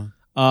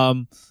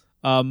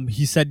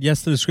 He said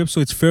yes to the script, so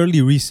it's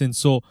fairly recent.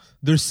 So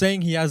they're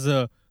saying he has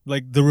the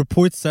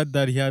report said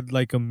that he had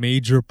like a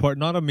major part,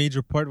 not a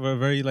major part, but a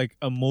very like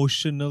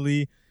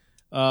emotionally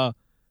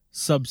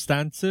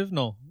substantive.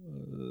 No.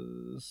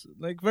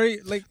 like very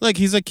Like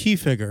he's a key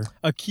figure.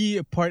 a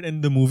key part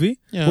in the movie.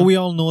 Yeah. But we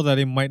all know that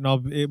it might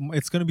not.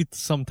 It's gonna be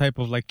some type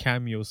of like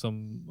cameo,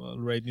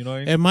 right? You know what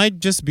I mean? It might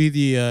just be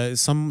the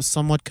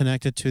somewhat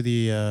connected to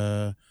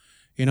the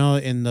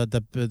in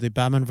the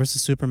Batman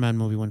versus Superman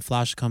movie when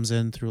Flash comes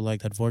in through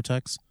like that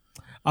vortex.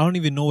 I don't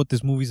even know what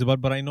this movie's about,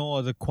 but I know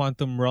the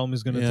quantum realm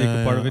is gonna take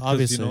a part of it.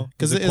 Obviously,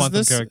 because he's a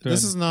quantum character.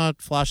 This is not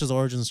Flash's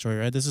origin story,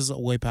 right? This is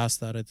way past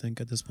that. I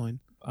think at this point,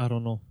 I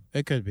don't know.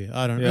 it could be.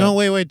 I don't know. Yeah. No,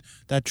 wait.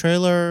 That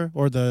trailer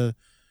or the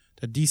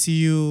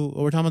DCU.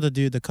 We're talking about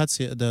the cuts,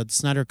 the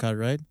Snyder cut,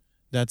 right?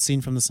 That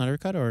scene from the Snyder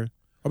cut, or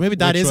maybe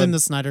that Which is in one? the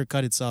Snyder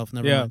cut itself.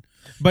 Never Yeah. mind.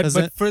 But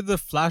 'Cause for the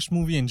Flash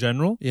movie in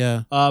general,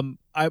 Yeah.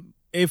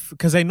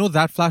 because I know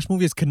that Flash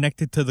movie is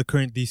connected to the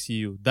current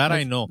DCU. That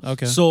I know.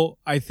 Okay. So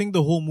I think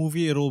the whole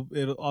movie, it'll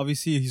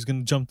obviously he's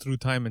gonna jump through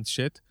time and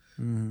shit.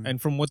 Mhm.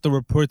 And from what the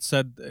report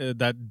said,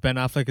 that Ben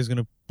Affleck is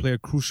gonna play a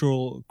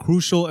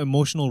crucial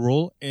emotional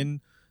role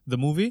in the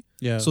movie.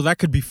 Yeah. So that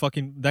could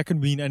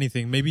mean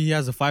anything. Maybe he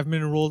has a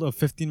 5-minute role, a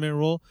 15-minute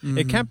role.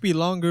 It can't be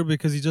longer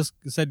because he just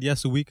said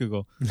yes a week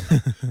ago.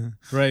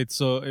 Right.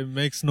 So it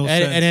makes no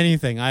sense. And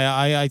anything.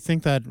 I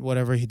think that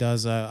whatever he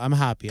does, I'm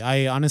happy.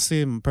 I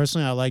honestly,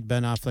 personally, I like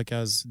Ben Affleck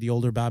as the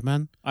older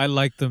Batman I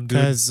like them, dude.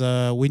 because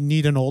we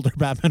need an older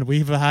Batman.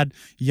 We've had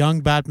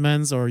young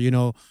Batmans or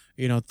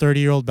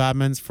 30-year-old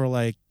Batmans for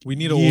like We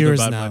need an older years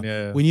Batman. now.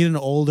 Yeah. We need an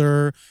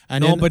older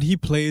and No, in- but he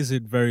plays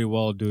it very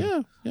well,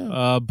 dude.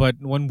 yeah. But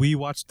when we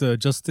watched the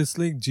Justice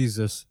League,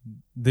 Jesus,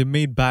 they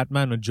made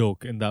Batman a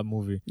joke in that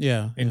movie.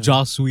 Yeah. In yeah.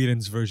 Joss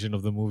Whedon's version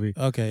of the movie.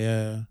 Okay,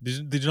 yeah.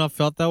 Did you not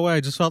felt that way? I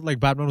just felt like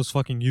Batman was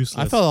fucking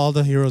useless. I felt all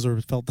the heroes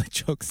felt like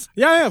jokes.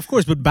 Yeah, of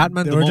course, but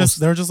Batman They the were most.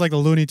 just like the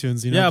Looney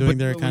Tunes, doing but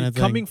their kind of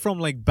thing. coming from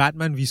like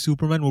Batman v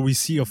Superman, where we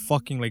see a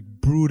fucking like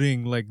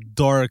brooding, like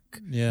dark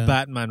Yeah.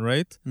 Batman,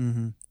 right?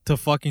 Mm-hmm. To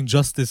fucking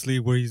Justice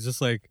League, where he's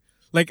just like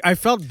I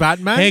felt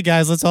Batman. Hey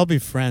guys, let's all be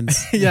friends.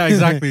 Yeah,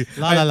 exactly.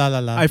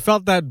 la. I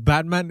felt that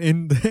Batman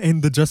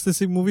in the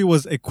Justice League movie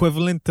was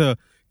equivalent to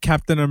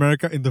Captain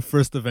America in the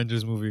first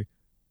Avengers movie.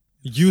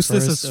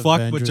 Useless First as fuck,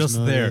 but Avengers just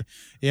movie. there.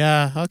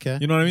 Yeah, okay.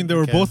 You know what I mean? They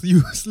were Okay. both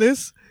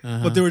useless,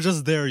 Uh-huh. but they were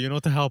just there,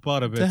 to help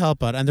out a bit. to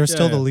help out, and they're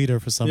still Yeah, the yeah. leader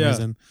for some Yeah.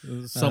 reason.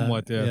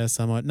 Somewhat, yeah. Yeah,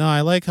 somewhat. No,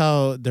 I like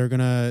how they're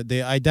gonna.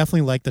 I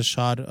definitely like the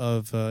shot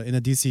of in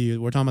the DC.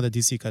 We're talking about the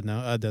DC cut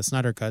now, the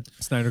Snyder cut.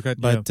 Snyder Cut,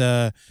 But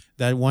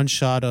that one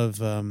shot of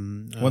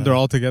when they're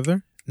all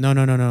together? no,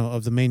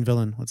 of the main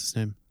villain. What's his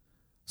name?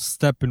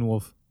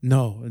 Steppenwolf.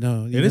 No.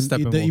 It is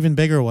Steppenwolf. The even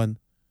bigger one.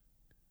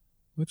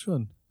 Which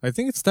one? I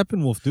think it's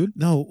Steppenwolf, dude.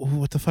 No,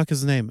 what the fuck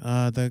is his name?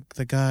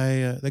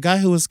 The guy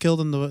who was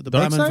killed in the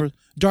Batman Darkseid?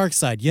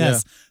 Darkseid.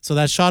 Yes. So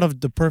that shot of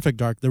the perfect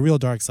the real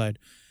Darkseid.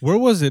 Where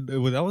was it? That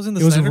was in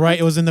the It was Snyder right.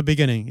 Cut? It was in the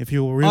beginning. If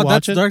you Oh, rewatch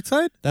that's it,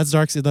 Darkseid? that's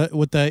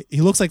Darkseid.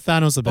 He looks like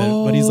Thanos a bit,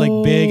 but he's like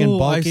big and Oh,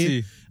 I bulky,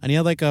 see. and he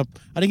had like I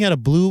think he had a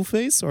blue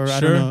face, or I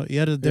Sure. don't know. He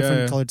had a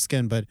different Yeah. colored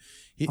skin, but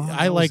Oh,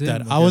 I that like was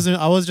that. him, I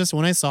okay. was just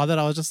when I saw that,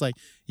 I was just like,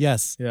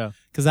 yes, Yeah,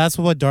 because that's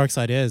what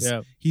Darkseid is.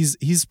 Yeah. He's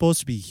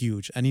supposed to be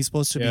huge, and he's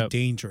supposed to Yeah. be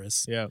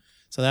dangerous. yeah.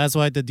 So that's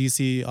why the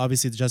DC,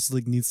 obviously, the Justice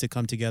League needs to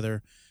come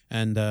together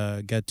and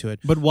get to it.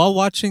 But while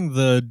watching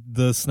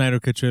the Snyder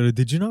Cut trailer,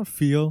 did you not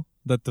feel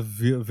that the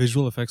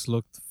visual effects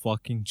looked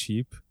fucking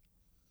cheap?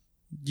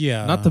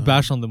 Yeah, Not to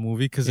bash on the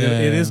movie, because it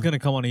Yeah. is going to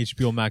come on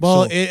HBO Max.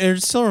 Well, so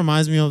it still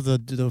reminds me of the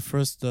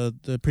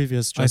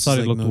previous. I Justice thought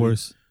it League looked movie.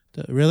 worse.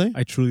 Really?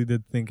 I truly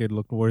did think it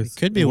looked worse. It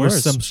could be worse.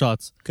 worse. Some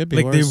shots. Could be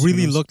Like worse. they who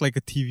really knows? looked like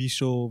a TV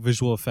show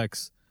visual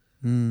effects.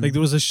 Mm. Like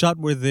there was a shot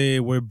where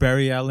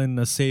Barry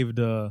Allen saved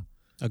a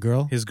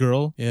girl. his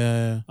girl,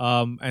 Yeah.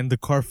 and the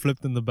car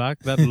flipped in the back.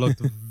 That looked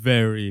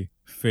very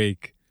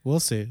fake. We'll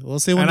see. We'll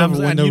see when And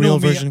the real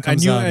version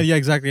comes out. Yeah,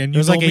 exactly. And you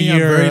There's know like a me, I'm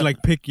year- very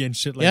like picky and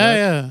shit like that.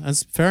 Yeah.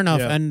 That's fair enough.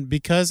 Yeah. And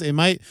because it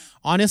might,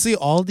 honestly,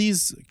 all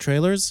these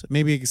trailers,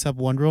 maybe except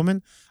Wonder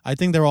Woman, I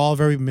think they're all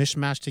very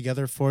mishmashed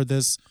together for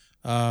this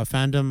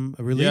fandom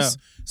release.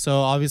 So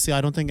obviously, I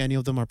don't think any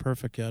of them are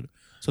perfect yet.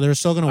 So they're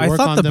still going to I work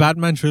thought on the them.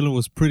 Batman trailer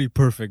was pretty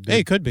perfect. Dude.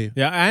 Hey, could be.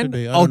 Yeah, and Could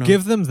be. I I'll don't know.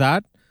 give them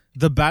that.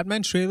 The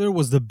Batman trailer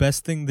was the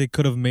best thing they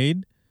could have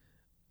made,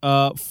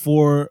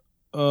 for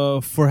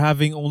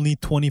having only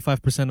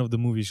 25% of the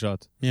movie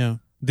shot. Yeah.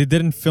 They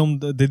didn't film.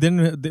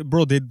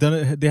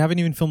 They haven't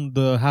even filmed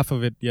the half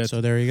of it yet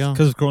So there you go.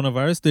 because of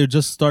coronavirus. They're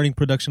just starting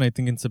production, I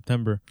think, in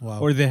September, Wow.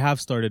 or they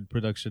have started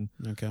production.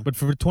 Okay. But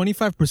for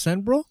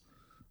 25%, bro,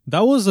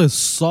 that was a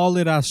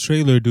solid ass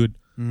trailer, dude.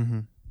 Mm-hmm.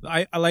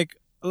 I like.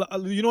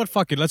 You know what?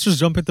 Fuck it. Let's just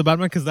jump into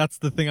Batman because that's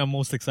the thing I'm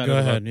most excited Go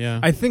about. ahead. Yeah.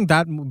 I think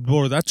that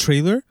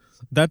trailer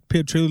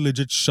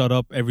legit shut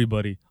up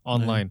everybody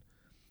online,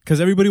 because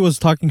everybody was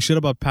talking shit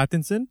about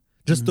Pattinson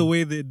just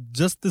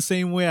Mm-hmm. the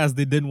same way as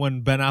they did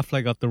when Ben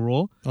Affleck got the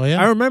role. Oh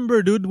yeah. I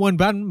remember, dude, when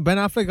Ben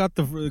Affleck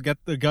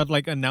got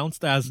like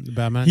announced as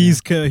Batman.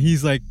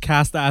 he's like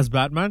cast as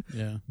Batman.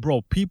 Yeah.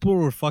 Bro, people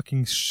were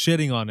fucking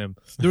shitting on him.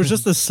 There was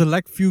just a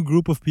select few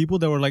group of people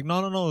that were like,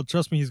 no,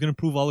 trust me, he's gonna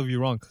prove all of you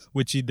wrong,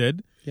 which he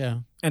did. Yeah.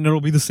 And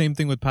it'll be the same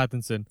thing with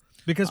Pattinson.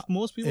 Because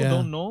most people yeah.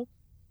 don't know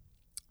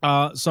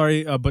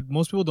Sorry, but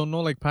most people don't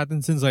know like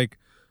Pattinson's like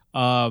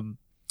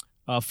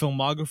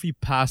filmography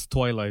past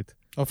Twilight.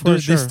 Oh, for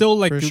sure. They still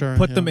like for sure,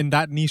 put yeah. them in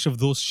that niche of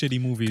those shitty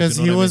movies. Because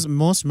you know he what I was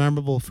most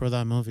memorable for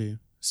that movie.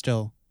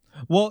 Still,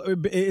 Well,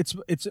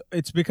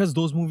 it's because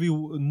those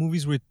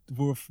movies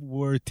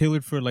were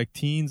tailored for like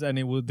teens and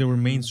they were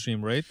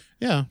mainstream, right?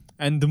 yeah.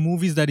 And the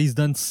movies that he's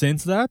done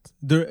since that,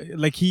 there was an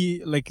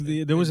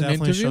Definitely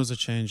interview. shows a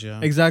change. Yeah.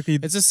 Exactly.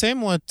 It's the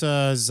same what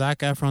Zac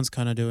Efron's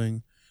kind of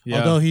doing. Yeah.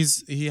 Although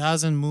he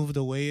hasn't moved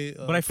away.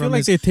 But I feel from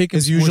like they take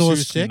his it more usual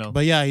seriously shtick. now.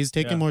 But yeah, he's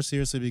taking Yeah. more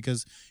seriously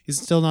because he's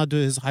still not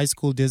doing his high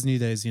school Disney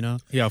days. You know,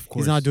 Yeah, of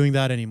course. he's not doing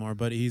that anymore.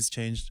 But he's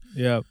changed.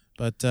 Yeah.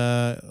 But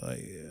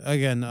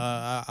again,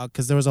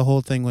 because there was a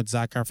whole thing with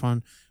Zac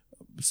Efron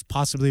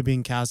possibly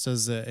being cast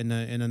as in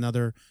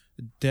another.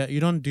 Do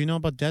you know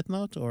about Death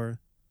Note or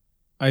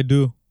I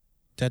do.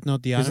 Death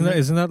Note the anime?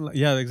 Isn't that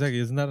yeah, exactly.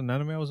 Isn't that an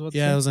anime I was about to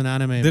Yeah, say? it was an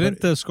anime.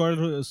 Didn't but-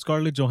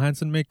 Scarlett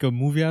Johansson make a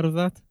movie out of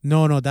that?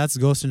 No, that's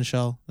Ghost in the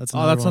Shell. That's Oh,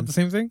 another that's one. not the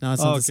same thing? No,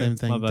 it's Oh, not the okay. same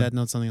thing. My bad. Death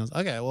Note something else.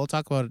 Okay, we'll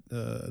talk about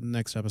it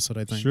next episode.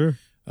 I think. Sure.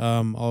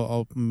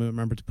 I'll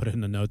remember to put it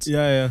in the notes.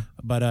 Yeah.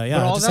 But But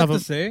yeah, all just that have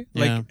to say,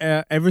 yeah.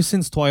 like ever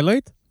since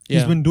Twilight,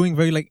 he's Yeah. been doing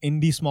very like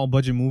indie small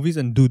budget movies,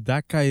 and dude,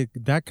 that guy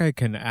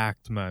can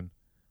act, man.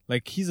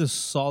 Like he's a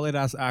solid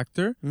ass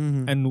actor,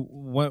 Mhm. and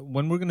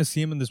when we're gonna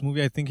see him in this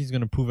movie, I think he's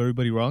gonna prove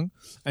everybody wrong.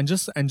 And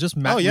just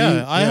Oh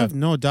yeah, I have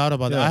no doubt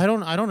about Yeah. that.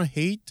 I don't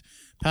hate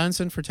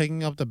Pattinson for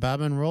taking up the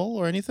Batman role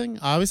or anything.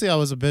 Obviously, I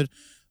was a bit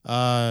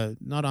not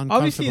uncomfortable.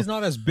 Obviously, he's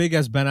not as big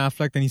as Ben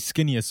Affleck, and he's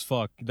skinny as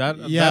fuck. That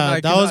was my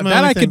that only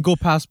I thing. could go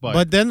past by.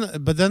 But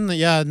then,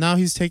 yeah, now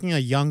he's taking a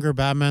younger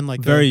Batman,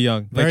 like very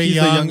young, like, very he's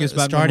young, the youngest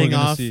Batman starting we're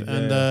gonna off, see. Yeah,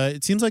 and yeah.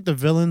 it seems like the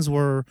villains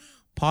were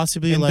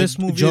possibly In like this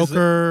movie,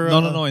 Joker.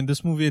 No. In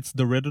this movie, it's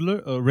the Riddler.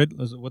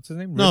 What's his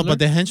name? No, Riddler? but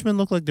the henchmen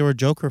look like they were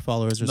Joker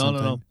followers or No,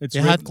 something. no. It's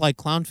they had like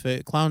clown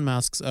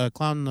masks,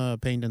 clown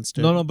paint and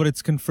stuff. No, but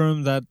it's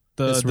confirmed that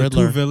It's the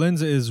Riddler. two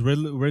villains is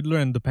Riddler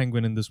and the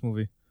Penguin in this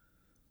movie.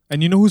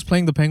 And you know who's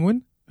playing the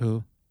Penguin?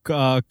 Who?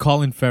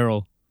 Colin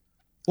Farrell.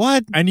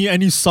 What? And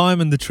you saw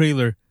him in the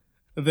trailer.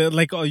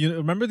 You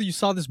remember that you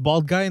saw this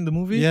bald guy in the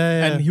movie?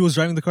 Yeah. And he was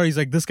driving the car. He's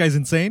like, this guy's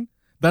insane.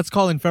 That's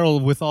Colin Farrell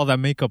with all that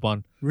makeup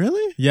on.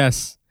 Really?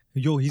 Yes.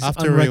 Yo, he's I have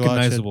to rewatch it.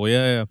 unrecognizable.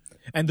 Yeah.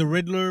 And the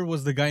Riddler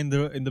was the guy in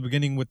the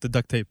beginning with the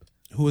duct tape.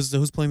 Who's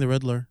playing the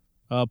Riddler?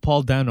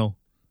 Paul Dano.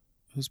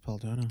 Who's Paul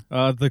Dano?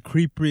 The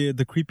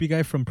creepy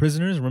guy from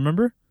Prisoners.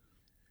 Remember?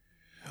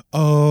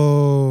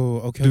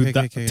 Oh, okay, Dude,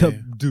 okay.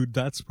 dude,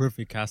 that's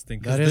perfect casting.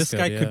 Because That is this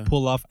guy good, could yeah.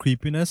 pull off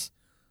creepiness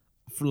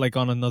for like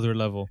on another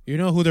level. You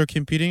know who they're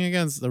competing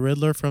against? The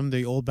Riddler from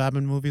the old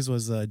Batman movies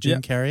was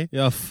Jim Carrey,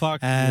 Yeah, fuck.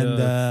 and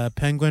yeah.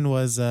 Penguin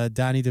was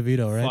Danny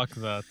DeVito, right? Fuck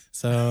that.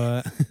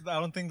 So, I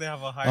don't think they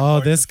have a high. oh,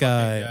 bar to this fucking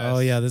guy. guess. Oh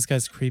yeah, this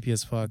guy's creepy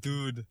as fuck.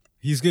 Dude,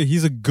 he's good.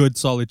 He's a good,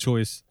 solid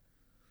choice.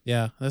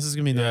 Yeah, this is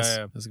gonna be Yeah, nice.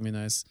 yeah. This is gonna be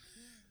nice.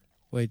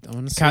 Wait, I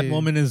want to see.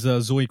 Catwoman is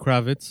Zoe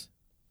Kravitz.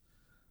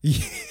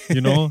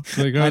 You know,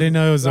 I didn't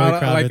know it was Zoe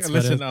Kravitz. but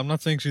Listen, I'm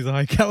not saying she's a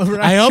high caliber.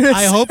 I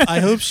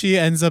actress. hope she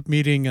ends up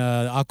meeting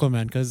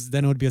Aquaman, because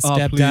then it would be a Oh,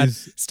 stepdad please.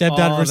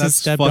 versus that's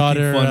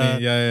stepdaughter. fucking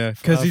funny. Yeah.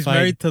 Because he's fight.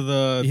 married to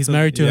the. He's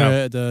married to yeah.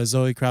 her, the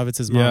Zoe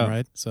Kravitz's mom, Yeah.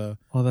 right? So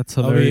Oh, that's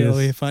it'll hilarious.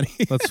 be funny.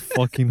 That's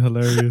fucking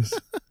hilarious.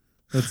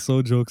 That's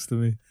so jokes to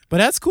me. But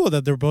that's cool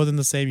that they're both in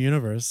the same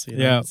universe. You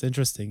know? Yeah. It's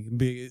interesting.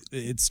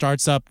 It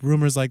starts up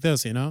rumors like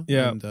this, you know?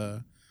 Yeah.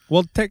 And,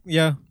 Well, there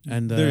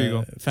you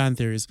go. Fan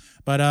theories.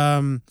 But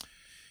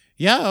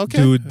yeah, okay.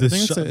 Dude, I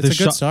think it's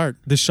a good start.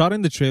 The shot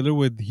in the trailer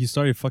where he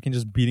started fucking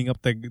just beating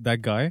up that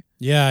guy.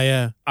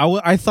 Yeah.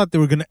 I thought they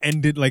were gonna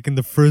end it like in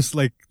the first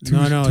like two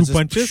No, it's just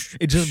punches.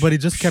 It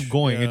just kept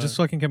going. Yeah. It just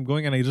fucking kept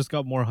going, and I just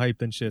got more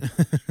hyped and shit.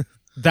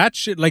 That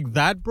shit, like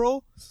that,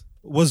 bro,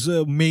 was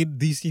made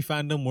DC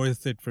fandom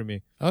worth it for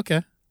me.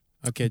 Okay,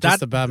 just That-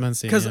 the Batman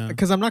scene.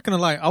 Because I'm not gonna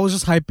lie, I was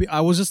just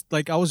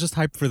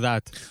hyped for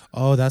that.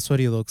 Oh, that's what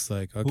he looks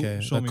like. Okay,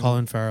 Show the me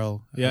Colin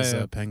Farrell as Yeah.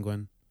 a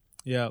Penguin.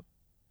 Yeah.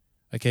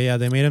 Okay, yeah,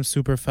 they made him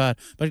super fat,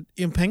 but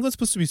Penguin's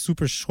supposed to be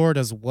super short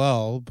as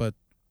well. But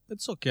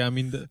It's okay. I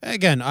mean,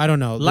 again, I don't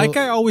know. like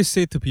I always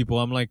say to people,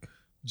 I'm like,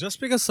 just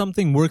because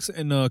something works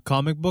in a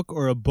comic book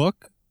or a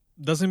book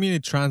doesn't mean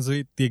it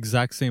translates the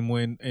exact same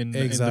way in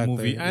the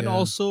movie. And yeah.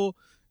 also,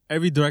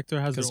 every director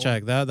has their Because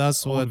check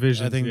that's own what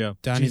vision. I think. Yeah.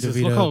 Danny Jesus,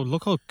 DeVito.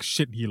 look how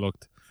shit he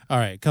looked. All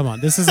right, come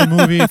on. This is a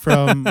movie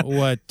from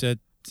what?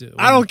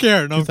 I don't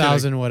care. No,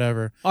 2000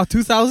 whatever. Oh,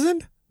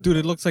 2000? Dude,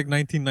 it looks like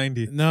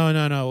 1990.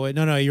 No. Wait,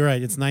 no. You're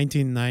right. It's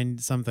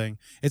 1990 something.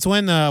 It's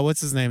when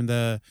what's his name?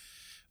 The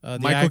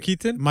Michael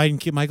Keaton?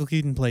 Michael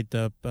Keaton played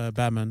the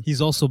Batman. He's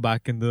also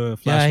back in the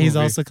Flash Yeah, he's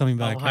movie. also coming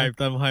back. I'm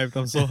hyped.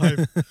 I'm so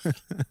hyped.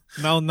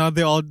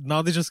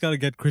 now they just gotta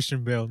get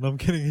Christian Bale. No, I'm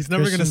kidding. He's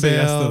never Christian gonna say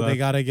yes Bale, to that. They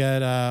gotta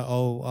get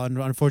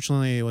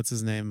unfortunately, what's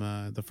his name?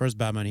 The first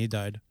Batman, he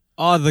died.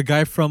 Oh, the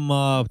guy from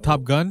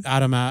Top Gun?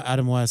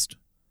 Adam West.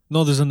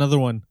 No, there's another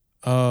one.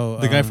 Oh,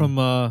 The guy from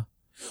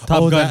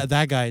Top Gun.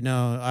 That guy.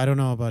 No, I don't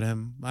know about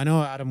him. I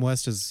know Adam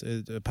West is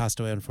passed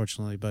away,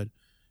 unfortunately, but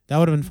That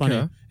would have been funny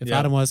Okay. if Yeah.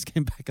 Adam West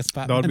came back as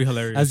Batman. That would be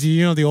hilarious. As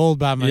the old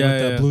Batman Yeah,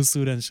 with the yeah. blue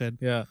suit and shit.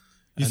 Yeah.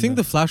 You And think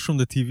the Flash from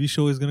the TV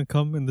show is gonna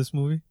come in this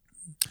movie?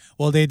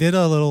 Well, they did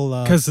a little.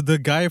 Because the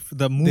guy,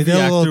 the They movie did a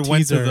actor, little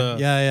went to teaser.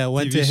 the.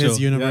 Went TV to his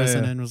show. universe Yeah,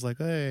 and yeah. then was like,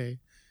 hey,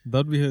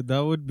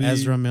 That would be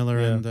Ezra Miller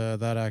yeah. and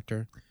that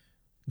actor.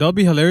 That would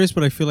be hilarious,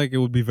 but I feel like it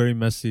would be very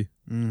messy.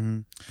 Mm-hmm.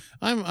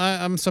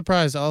 I'm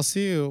surprised. We'll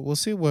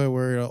see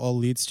where it all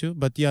leads to.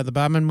 But yeah, the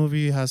Batman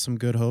movie has some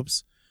good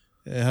hopes.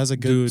 It has a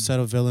good Dude. set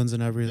of villains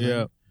and everything.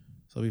 Yeah.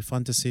 So it'll be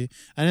fun to see.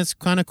 And it's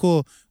kind of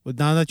cool with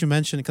now that you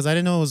mentioned, because I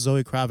didn't know it was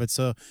Zoe Kravitz.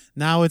 So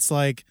now it's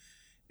like,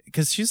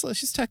 because she's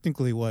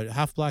technically what,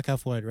 half black,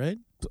 half white, right?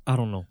 I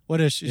don't know.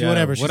 What is she? Yeah,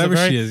 Whatever. whatever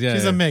she is, yeah,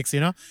 she's yeah. a mix,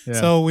 Yeah.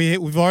 So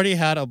we've already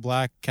had a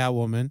black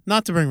Catwoman.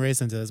 Not to bring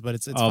race into this, but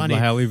it's funny.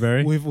 Halle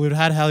Berry. We've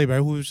had Halle Berry,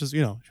 who was just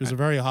she was a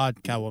very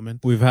hot Catwoman,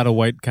 We've had a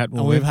white Catwoman.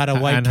 And we've had a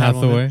white Anne Catwoman.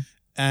 Hathaway.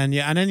 and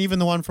then even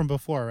the one from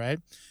before, right?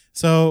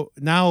 So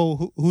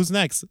now who's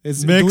next?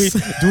 Mix.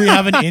 Do we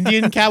have an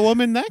Indian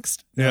Catwoman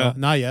next? Yeah. No,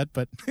 not yet,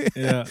 but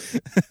Yeah.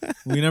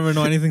 We never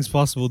know anything's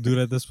possible, dude,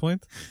 at this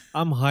point.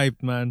 I'm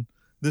hyped, man.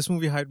 This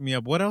movie hyped me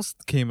up. What else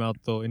came out,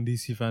 though, in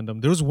DC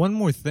fandom? There was one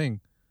more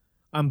thing.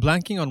 I'm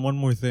blanking on one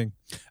more thing.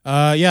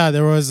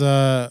 there was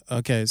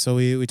okay. So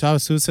we talked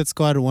about Suicide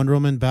Squad, Wonder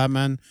Woman,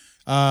 Batman.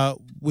 Do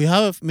we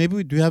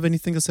have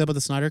anything to say about the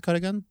Snyder Cut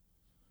again?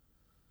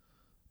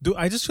 Dude,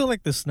 I just feel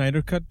like the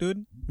Snyder Cut,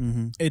 dude,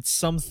 Mm-hmm. it's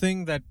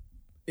something that,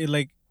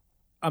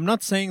 I'm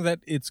not saying that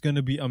it's going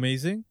to be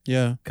amazing,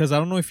 Yeah. because I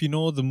don't know if you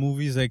know the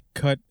movie's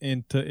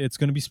it's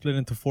going to be split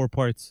into 4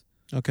 parts.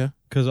 Okay.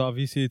 Because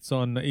obviously it's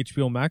on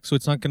HBO Max, so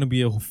it's not going to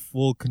be a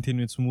full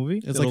continuous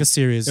movie. It's like a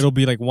series. It'll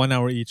be like 1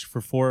 hour each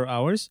for 4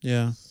 hours.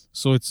 Yeah.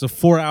 So it's a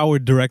 4-hour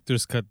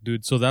director's cut,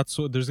 dude. So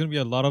there's gonna be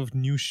a lot of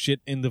new shit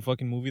in the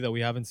fucking movie that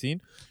we haven't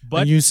seen.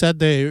 But And you said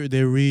they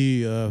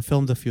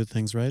filmed a few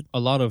things, right? a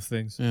lot of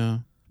things. Yeah.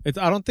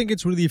 I don't think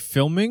it's really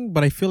filming,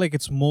 but I feel like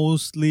it's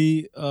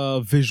mostly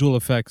visual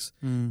effects,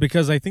 Mm.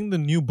 because I think the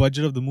new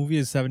budget of the movie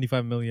is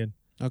 75 million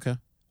Okay.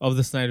 of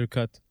the Snyder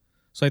Cut.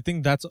 So I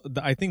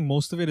think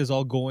most of it is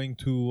all going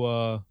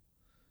to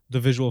the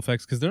visual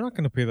effects, because they're not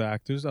going to pay the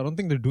actors. I don't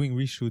think they're doing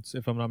reshoots,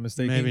 if I'm not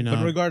mistaken. Maybe not.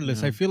 But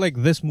regardless, Yeah. I feel like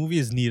this movie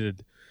is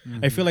needed.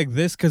 I feel like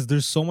this, because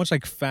there's so much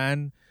like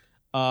fan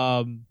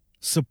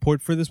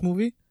support for this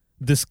movie.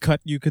 This cut,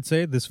 you could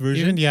say, this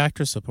version. Even the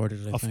actors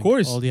supported it. I Of think.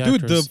 course, All the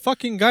dude. The actors.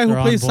 fucking guy who they're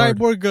on plays board.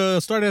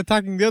 Cyborg started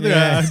attacking the other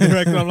Yeah.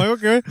 director. I'm like,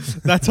 okay,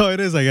 that's how it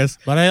is, I guess.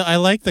 But I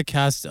like the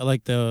cast. I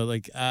like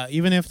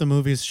even if the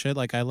movie's shit,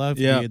 like I love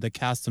Yeah. the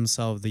cast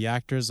themselves, the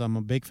actors. I'm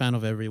a big fan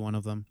of every one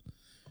of them.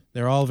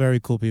 They're all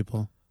very cool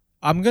people.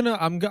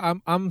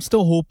 I'm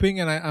still hoping,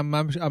 and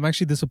I'm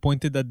actually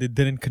disappointed that they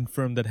didn't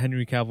confirm that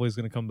Henry Cavill is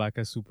gonna come back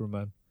as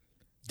Superman.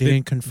 They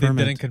didn't confirm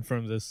They it. didn't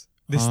confirm this.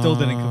 They still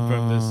didn't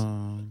confirm this.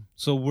 Oh.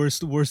 So we're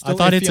still. I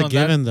thought it's iffy a on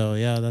given though.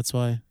 Yeah, that's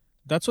why. That.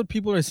 That's what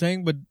people are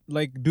saying. But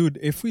like, dude,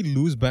 if we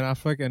lose Ben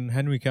Affleck and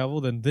Henry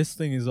Cavill, then this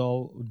thing is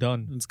all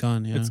done. It's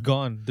gone. Yeah. It's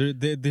gone.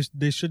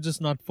 They should just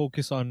not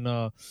focus on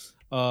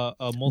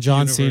multi-universe.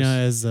 John Cena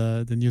is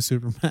the new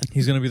Superman.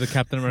 He's gonna be the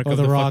Captain America Or of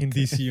The the Rock. fucking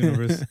DC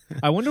universe.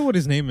 I wonder what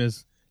his name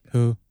is.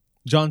 Who?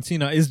 John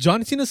Cena. Is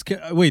John Cena's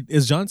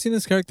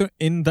character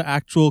in the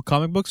actual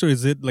comic books, or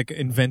is it like an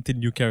invented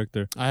new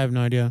character? I have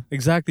no idea.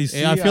 Exactly.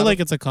 See, I feel like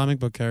it's a comic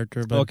book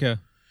character, but okay,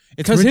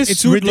 it's because his it's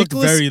suit looked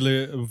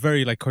ridiculous.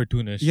 very like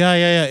cartoonish.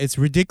 Yeah. It's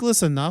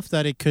ridiculous enough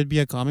that it could be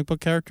a comic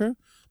book character,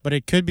 but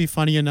it could be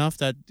funny enough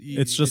that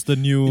It's just the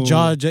new.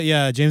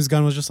 James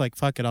Gunn was just like,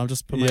 fuck it, I'll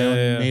just put my Yeah, own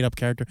yeah. made up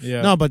character.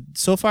 Yeah. No, but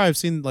so far I've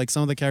seen like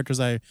some of the characters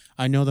I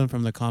know them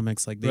from the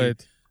comics. Like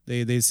Right.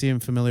 they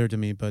seem familiar to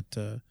me, but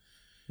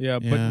Yeah,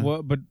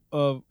 Yeah. but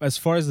as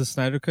far as the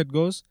Snyder Cut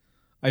goes,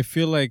 I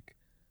feel like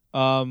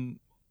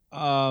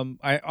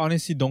I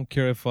honestly don't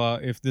care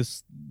if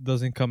this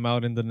doesn't come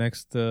out in the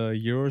next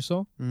year or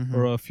so, mhm.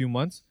 or a few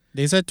months.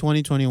 They said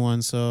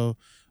 2021, so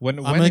When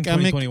I'm in like,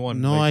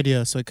 2021? no like-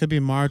 idea. So it could be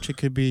March, it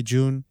could be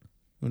June.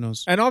 Who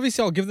knows? And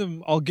obviously,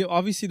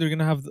 obviously, they're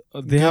gonna have.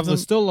 They Give have them-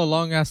 still a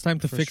long ass time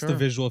to For fix the sure.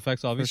 visual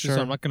effects. Obviously, sure.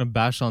 so I'm not gonna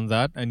bash on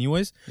that,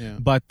 anyways. Yeah.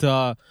 But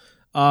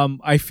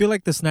I feel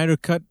like the Snyder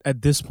Cut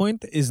at this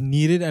point is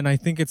needed, and I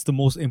think it's the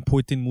most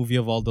important movie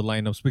of all the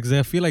lineups, because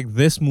I feel like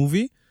this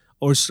movie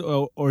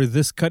or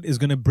this cut is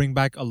gonna bring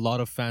back a lot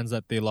of fans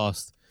that they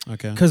lost.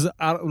 Okay. Because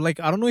I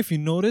don't know if you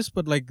noticed,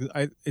 but like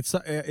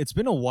it's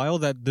been a while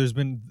that there's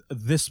been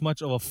this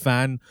much of a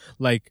fan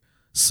like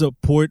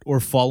support or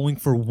following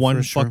for one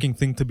For sure. fucking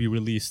thing to be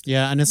released.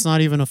 Yeah, and it's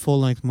not even a full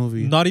length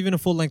movie. Not even a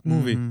full length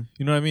movie. Mhm.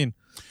 You know what I mean?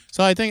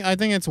 So I think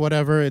it's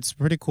whatever. It's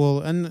pretty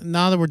cool. And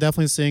now that we're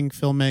definitely seeing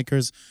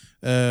filmmakers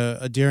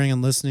adhering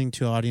and listening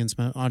to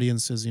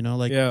audiences,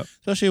 like Yeah,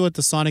 especially with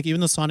the Sonic.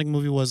 Even the Sonic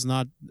movie was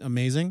not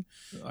amazing.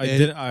 I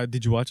did.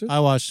 Did you watch it? I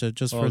watched it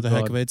just for Oh, the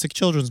heck God. of it. It's a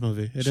children's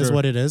movie. It is Sure.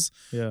 what it is.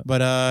 Yeah.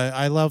 But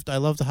I loved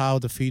how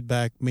the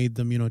feedback made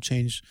them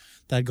change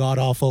that god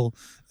awful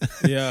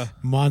Yeah.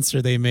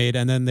 monster they made,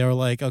 and then they were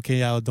like, okay,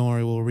 yeah, don't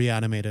worry, we'll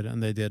reanimate it,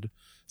 and they did.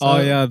 Oh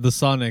yeah, the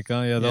Sonic.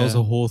 Yeah, that was Yeah.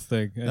 a whole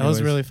thing. That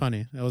was really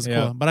funny. It was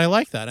Yeah. cool. But I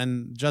like that.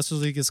 And Justice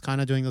League is kind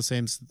of doing the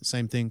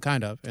same thing,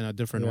 kind of in a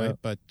different Yeah. way.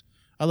 But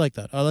I like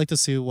that. I like to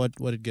see what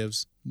it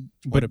gives,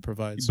 what But- it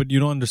provides. But you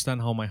don't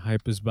understand how my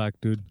hype is back,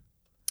 dude.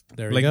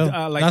 there you Like, go.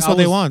 like That's I what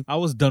they was- want. I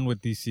was done with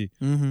DC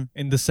Mm-hmm.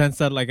 in the sense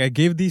that like I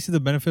gave DC the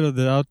benefit of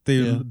the doubt.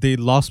 They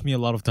lost me a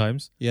lot of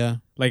times. Yeah.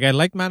 Like I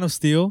like Man of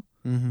Steel.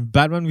 Mm-hmm.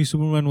 Batman v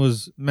Superman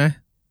was meh.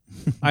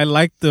 I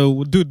like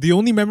the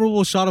only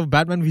memorable shot of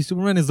Batman v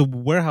Superman is the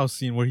warehouse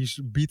scene where he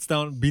beats Beats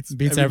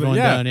everybody. everyone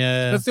Yeah, down.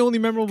 Yeah. that's the only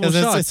memorable Because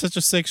shot. it's such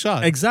a sick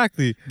shot.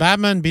 Exactly.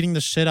 Batman beating the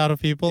shit out of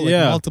people, like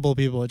Yeah. multiple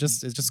people. It's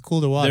just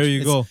cool to watch. There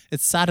you go.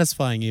 It's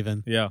satisfying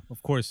even. Yeah,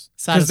 of course.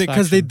 Because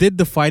Satisfaction. they did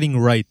the fighting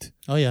right.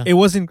 Oh yeah. It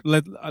wasn't.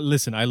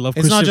 Listen, I love.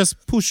 It's not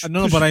just push.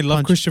 no, push, but I love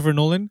punch. Christopher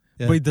Nolan,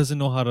 Yeah. but he doesn't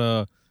know how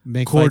to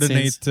Make fight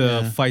coordinate scenes.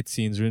 Yeah. fight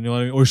scenes. You know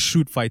what I mean? Or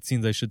shoot fight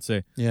scenes, I should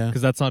say, Yeah.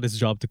 because that's not his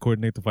job to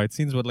coordinate the fight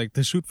scenes. But like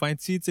to shoot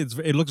fight scenes,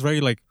 it looks very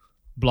like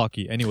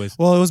blocky. Anyways,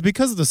 Well, it was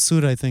because of the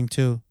suit, I think,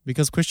 too.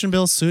 Because Christian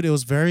Bale's suit, it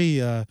was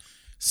very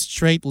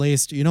straight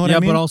laced. You know what yeah, I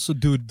mean? but also,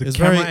 dude, the It's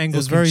camera very-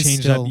 angles it's can very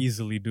change still. that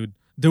easily, dude.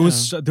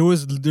 There's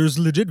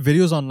legit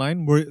videos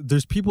online where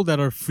there's people that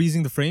are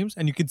freezing the frames,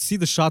 and you can see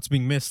the shots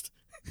being missed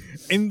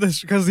in the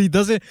because he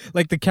doesn't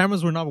like the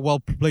cameras were not well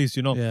placed,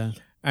 you know. Yeah.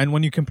 And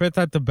when you compare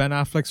that to Ben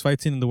Affleck's fight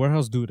scene in the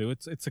warehouse, dude,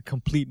 it's a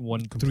complete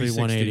Complete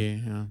 360.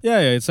 180. Yeah.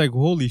 Yeah, it's like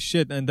holy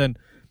shit. And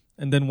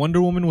then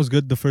Wonder Woman was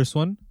good, the first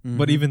one,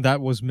 but Mhm. even that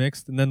was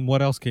mixed. And then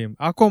what else came?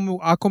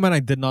 Aquaman,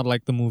 I did not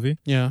like the movie.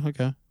 Yeah,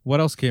 okay.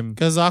 What else came?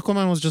 Because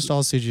Aquaman was just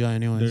all CGI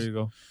anyways. There you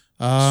go.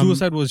 Um,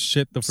 Suicide was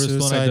shit. The first one I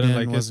Suicide didn't Inn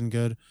like it. wasn't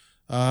good.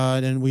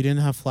 And we didn't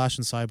have Flash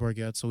and Cyborg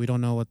yet, so we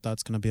don't know what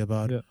that's gonna be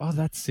about. Yeah. Oh,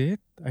 that's it.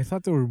 I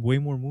thought there were way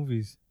more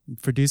movies.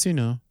 For DC,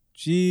 no.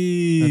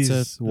 Jeez.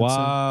 That's it.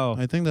 Wow.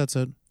 I think that's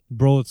it.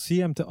 Bro,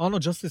 see, oh no,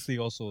 Justice League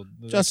also.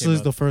 Justice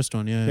League's the first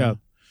one, yeah.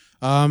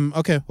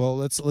 Okay, well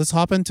let's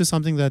hop into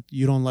something that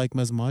you don't like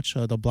as much,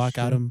 the Black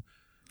Sure. Adam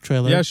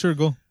trailer. Yeah, sure,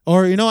 go.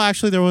 Or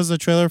actually there was a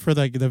trailer for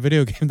the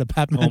video game, the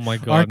Batman. Oh my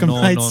god, Arkham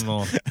Knights.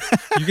 no.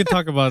 You can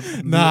talk about.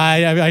 Nah, I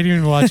didn't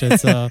even watch it.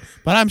 So,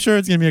 but I'm sure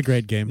it's gonna be a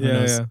great game. Who Yeah,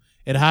 knows? yeah.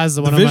 It has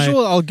The one of my.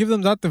 visual, I'll give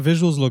them that. The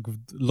visuals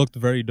looked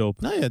very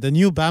dope. No, yeah, the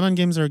new Batman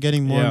games are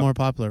getting more Yeah. and more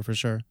popular for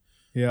sure.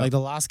 Yeah. Like the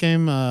last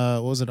game,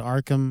 what was it,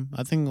 Arkham?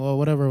 I think, well,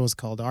 whatever it was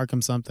called,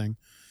 Arkham something.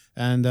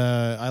 And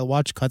I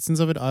watched cutscenes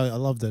of it. I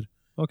loved it.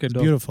 Okay, It's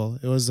dope. beautiful.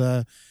 It was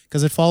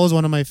because it follows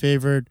one of my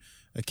favorite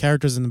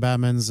characters in the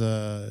Batman's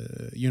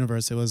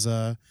universe. It was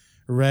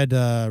Red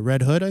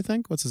Hood, I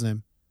think. What's his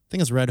name? I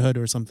think it's Red Hood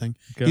or something.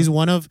 Okay.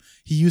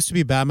 He used to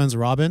be Batman's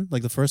Robin,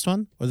 like the first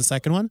one or the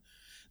second one.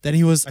 Then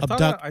he was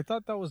abducted. I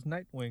thought that was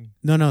Nightwing.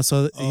 No.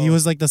 So he Oh.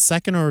 was like the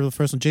second or the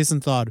first one.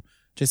 Jason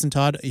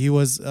Todd. He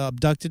was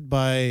abducted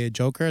by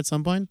Joker at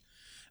some point,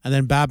 and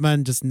then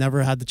Batman just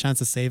never had the chance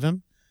to save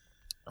him.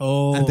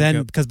 Oh, And then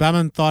okay. because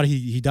Batman thought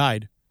he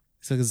died,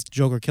 so because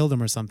Joker killed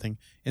him or something.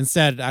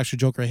 Instead, actually,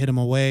 Joker hid him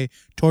away,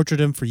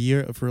 tortured him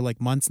for like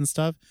months and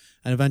stuff,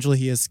 and eventually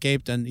he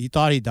escaped. And he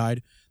thought he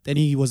died. Then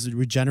he was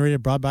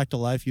regenerated, brought back to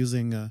life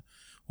using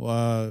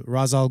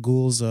Ra's al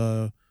Ghul's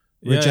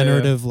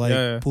regenerative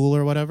pool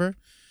or whatever.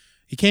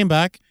 He came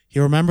back. He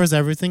remembers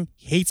everything.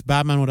 Hates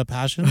Batman with a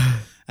passion,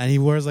 and he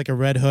wears like a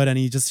red hood, and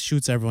he just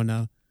shoots everyone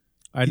now.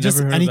 I He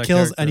never heard and he that kills,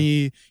 character. and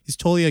he's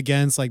totally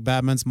against like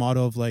Batman's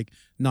motto of like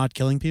not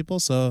killing people.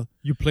 So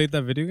You played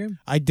that video game?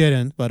 I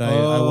didn't, but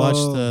I watched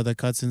Oh. the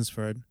cutscenes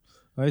for it,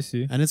 I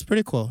see. and it's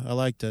pretty cool. I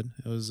liked it.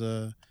 It was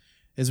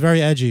it's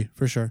very edgy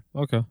for sure.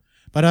 Okay.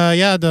 But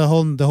yeah, the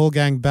whole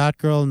gang: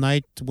 Batgirl,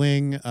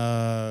 Nightwing,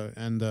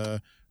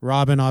 and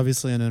Robin,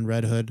 obviously, and then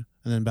Red Hood,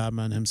 and then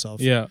Batman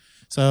himself. Yeah.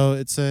 So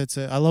it's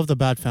I love the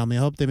Bat family. I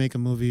hope they make a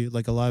movie,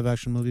 like a live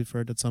action movie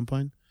for it at some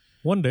point.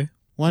 One day.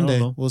 One I don't day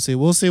know. we'll see.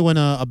 We'll see when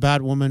a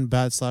Batwoman,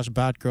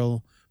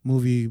 Bat/Batgirl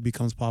movie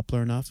becomes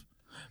popular enough.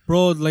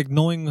 Bro, like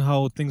knowing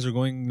how things are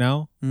going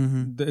now,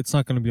 Mm-hmm. It's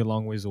not going to be a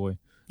long ways away.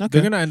 Okay.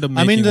 They're going to end up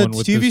I making mean, the one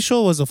with TV this.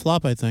 show was a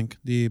flop. I think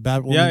the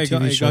Batwoman Yeah,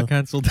 TV it show got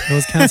canceled. it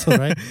was canceled,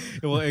 right?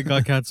 It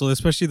got canceled,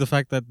 especially the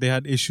fact that they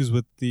had issues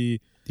with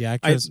the The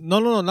actress.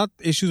 no, not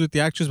issues with the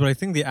actress, but I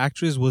think the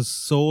actress was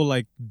so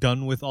like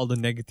done with all the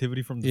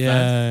negativity from the Yeah,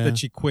 fans yeah. that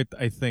she quit.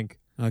 I think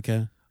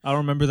Okay. I don't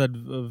remember that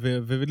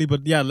vividly,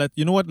 but yeah,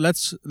 you know what?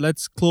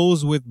 Let's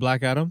close with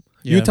Black Adam.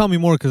 Yeah. You tell me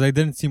more because I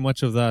didn't see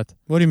much of that.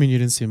 What do you mean you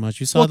didn't see much?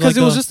 You saw Well, 'cause like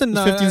it was the- just an,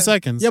 15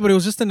 seconds. Yeah, but it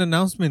was just an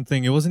announcement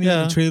thing. It wasn't even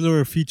Yeah. a trailer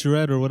or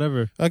featurette or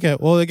whatever. Okay.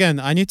 Well, again,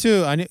 I need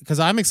because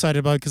I'm excited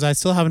about it because I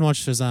still haven't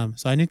watched Shazam,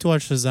 so I need to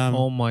watch Shazam.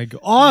 Oh my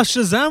god! Oh,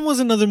 Shazam was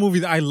another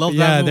movie that I love. yeah,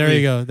 that movie. there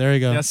you go. There you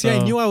go. Yeah, see, I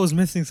So- knew I was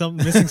missing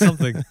something.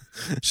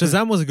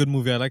 Shazam was a good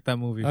movie. I like that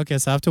movie. Okay,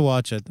 so I have to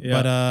watch it.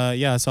 Yeah. But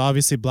yeah, so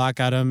obviously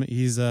Black Adam,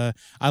 he's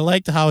I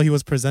liked how he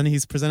was presented.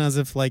 He's presented as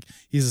if like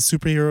he's a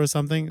superhero or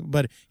something,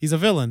 but he's a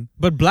villain.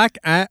 But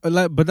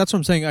but that's what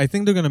I'm saying. I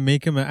think they're gonna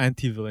make him an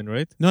anti-villain,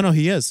 right? No,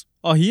 he is.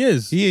 Oh, he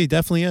is. He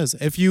definitely is.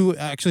 If you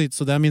actually,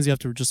 so that means you have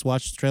to just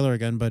watch the trailer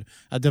again. But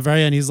at the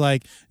very end, he's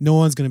like, "No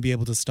one's gonna be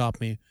able to stop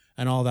me,"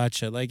 and all that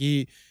shit. Like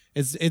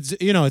it's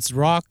you know it's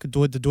Rock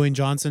with the Dwayne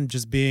Johnson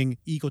just being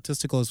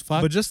egotistical as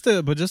fuck. But just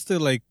to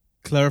like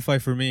clarify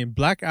for me,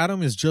 Black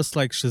Adam is just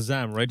like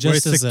Shazam, right?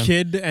 Just Where it's a Shazam.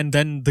 kid, and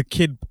then the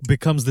kid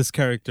becomes this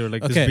character,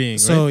 like this being.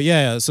 So right?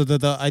 yeah, so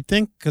the I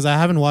think because I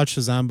haven't watched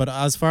Shazam, but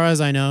as far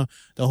as I know,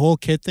 the whole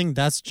kid thing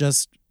that's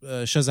just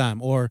Shazam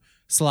or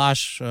 /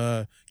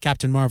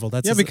 Captain Marvel.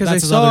 That's yeah, because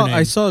that's his other name.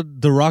 I saw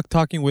The Rock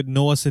talking with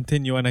Noah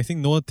Centineo, and I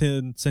think Noah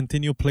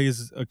Centineo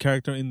plays a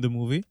character in the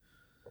movie.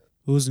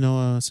 Who's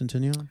Noah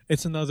Centineo?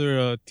 It's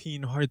another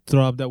teen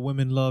heartthrob that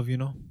women love, you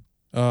know.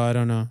 Oh, I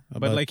don't know.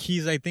 But like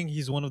I think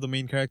he's one of the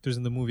main characters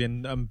in the movie,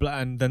 and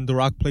and then The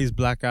Rock plays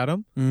Black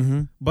Adam.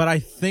 Mm-hmm. But I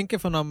think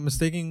if I'm not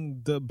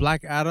mistaken, the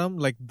Black Adam,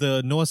 like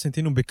the Noah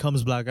Centineo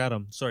becomes Black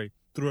Adam. Sorry,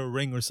 through a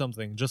ring or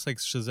something, just like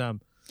Shazam.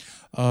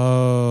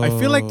 Oh, I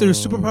feel like their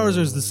superpowers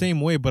are the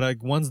same way, but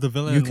like one's the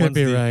villain. You and could one's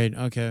be the, right.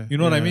 Okay, You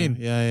know what I mean?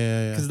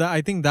 Yeah. Because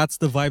I think that's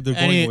the vibe they're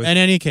going with. In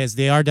any case,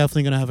 they are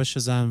definitely gonna have a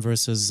Shazam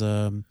versus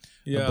a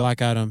Yeah.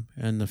 Black Adam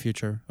in the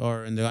future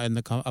or in the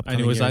upcoming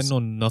Anyways, years. I know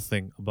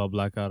nothing about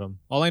Black Adam.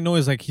 All I know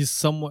is like he's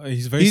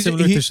very He's-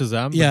 similar he- to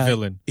Shazam, yeah. but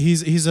villain.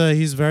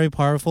 He's very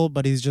powerful,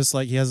 but he's just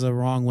like he has a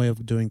wrong way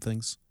of doing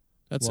things.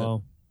 That's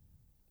Wow.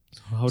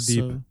 How it. deep?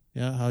 So,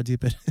 yeah, how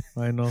deep it.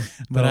 I know.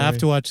 But I Tell have me.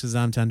 to watch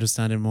Shazam to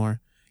understand it more.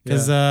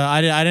 Because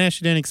I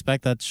actually didn't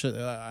expect that.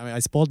 I mean, I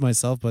spoiled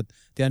myself, but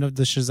the end of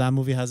the Shazam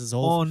movie has his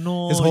whole. Oh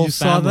no! his whole You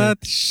saw family.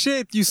 that?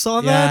 Shit! You saw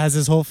Yeah, that? has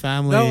his whole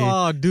family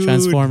Oh, dude!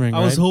 transforming.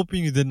 I was right?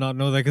 hoping you did not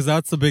know that because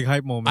that's the big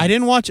hype moment. I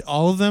didn't watch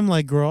all of them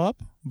like grow up,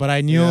 but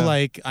I knew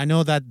Yeah. I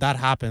know that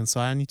happened,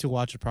 so I need to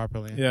watch it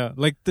properly. Yeah,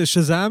 like the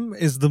Shazam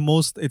is the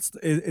most. It's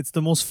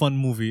the most fun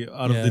movie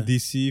out of the Yeah.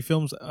 DC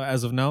films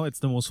as of now. It's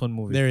the most fun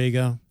movie. There you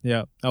go.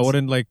 Yeah, I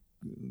wouldn't like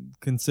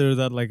consider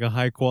that like a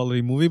high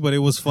quality movie, but it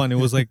was fun. It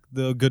was like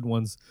the good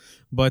ones.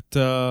 But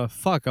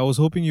fuck, I was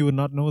hoping you would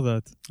not know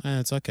that.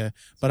 It's okay,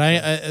 but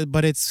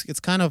but it's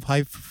kind of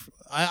hype.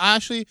 I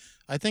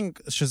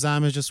think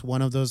Shazam is just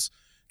one of those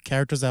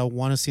characters that I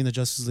want to see in the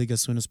Justice League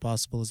as soon as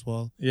possible as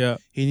well. Yeah,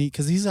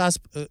 Because he's as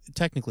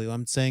technically,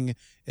 I'm saying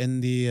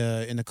in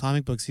the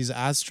comic books, he's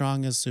as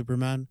strong as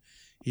Superman.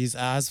 He's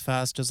as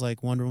fast as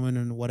like Wonder Woman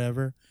and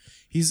whatever.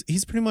 He's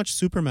pretty much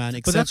Superman. but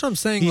Except that's what I'm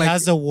saying. he Like,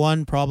 has the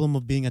one problem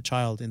of being a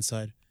child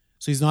inside,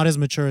 so he's not as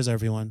mature as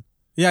everyone.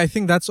 yeah, I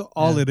think that's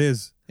all Yeah. it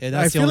is. Yeah, I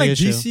that's the feel only like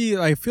issue. DC.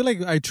 I feel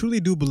like I truly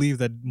do believe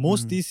that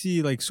most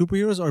DC like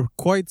superheroes are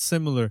quite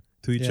similar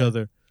to each Yeah.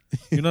 other.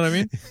 You know what I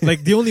mean? Like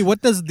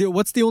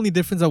what's the only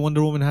difference that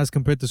Wonder Woman has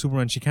compared to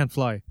Superman? She can't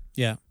fly,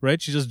 Yeah,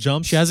 right? She just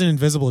jumps. she has an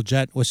invisible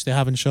jet, which they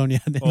haven't shown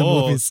yet in the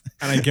movies.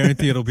 and I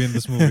guarantee it'll be in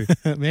this movie.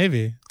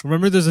 Maybe.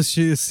 Remember, there's a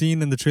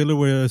scene in the trailer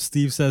where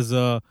Steve says,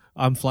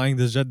 "I'm flying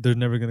this jet. They're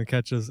never gonna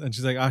catch us," and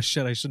she's like, "Ah,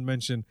 shit! I should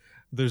mention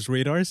there's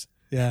radars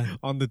Yeah,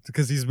 on the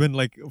because he's been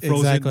like frozen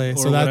exactly. or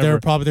So that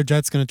whatever. their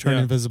jet's gonna turn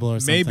Yeah. invisible or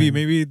something.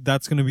 Maybe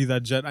that's gonna be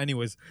that jet.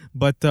 Anyways,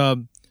 but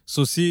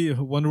so see,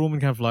 Wonder Woman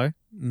can fly.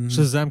 Mhm.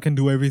 Shazam can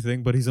do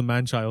everything, but he's a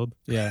man child.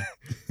 Yeah.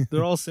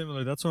 They're all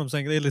similar. That's what I'm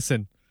saying. Hey,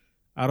 listen,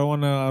 I don't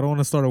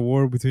wanna start a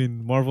war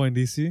between Marvel and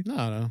DC,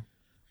 No.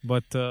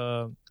 but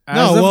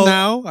as well- of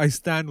now, I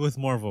stand with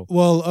Marvel.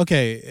 Well,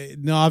 okay.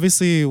 No,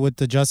 obviously with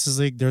the Justice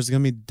League, there's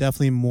gonna be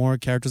definitely more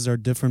characters that are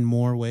different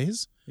more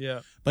ways.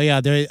 Yeah. But yeah,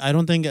 I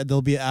don't think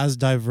they'll be as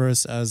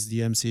diverse as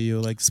the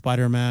MCU, like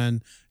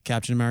Spider-Man,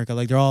 Captain America.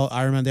 Like they're all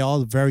Iron Man. They're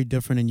all very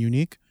different and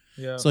unique.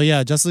 Yeah. So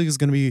yeah, Justice League is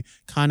gonna be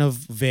kind of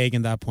vague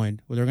in that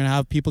point. Where they're gonna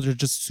have people that are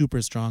just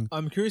super strong.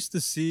 I'm curious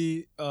to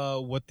see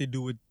what they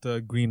do with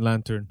the Green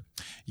Lantern.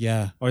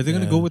 Yeah. Are they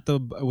gonna Yeah. go with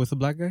the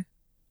black guy?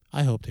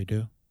 I hope they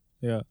do.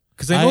 Yeah.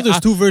 Because I know there's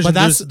two versions.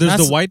 But There's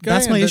the white guy.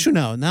 That's my and then- issue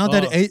now. Now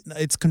that Oh.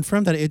 it's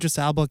confirmed that Idris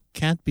Elba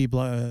can't be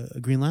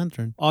Green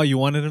Lantern. Oh, you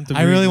wanted him to.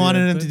 I be really Green wanted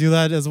him Lantern? to do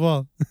that as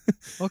well.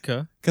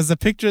 Okay. Because the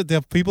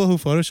people who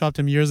photoshopped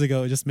him years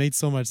ago, it just made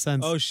so much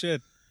sense. Oh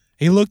shit.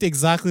 He looked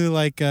exactly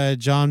like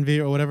John V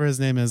or whatever his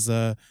name is,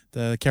 the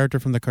character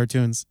from the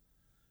cartoons,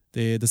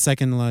 the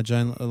second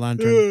Giant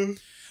Lantern.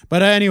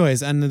 But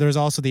anyways, and there's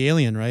also the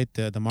alien, right?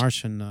 The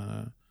Martian,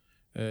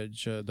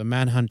 the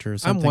Manhunter.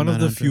 I'm one of the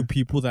Manhunter. few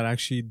people that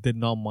actually did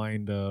not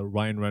mind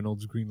Ryan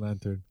Reynolds' Green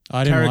Lantern.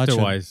 I didn't watch it.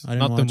 character-wise, I didn't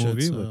not the watch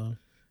movie, It, but- so.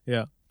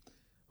 Yeah.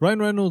 Ryan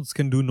Reynolds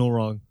can do no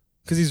wrong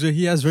because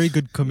he has very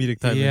good comedic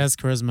timing. He has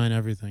charisma and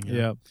everything.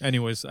 Yeah.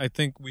 Anyways, I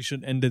think we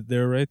should end it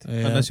there, right?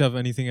 Yeah. Unless you have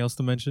anything else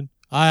to mention.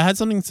 I had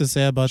something to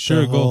say about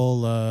Sure, the go.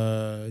 whole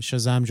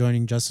Shazam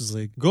joining Justice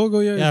League. Go.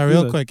 Yeah. Yeah, do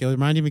real that. quick. It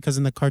reminded me because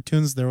in the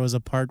cartoons there was a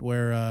part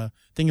where I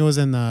think it was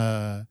in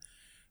what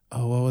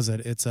was it?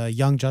 It's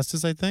Young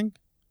Justice, I think,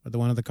 or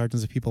one of the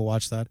cartoons if people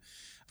watch that.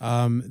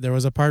 There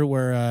was a part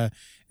where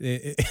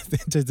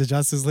the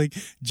Justice League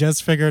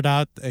just figured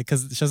out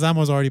because Shazam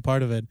was already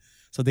part of it,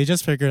 so they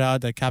just figured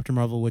out that Captain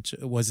Marvel, which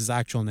was his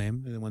actual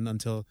name,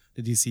 until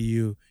the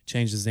DCU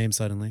changed his name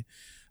suddenly.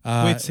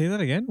 Wait, say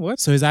that again. What?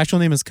 So his actual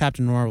name is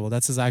Captain Marvel.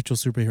 That's his actual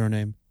superhero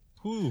name.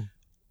 Who?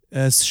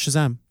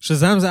 Shazam.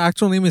 Shazam's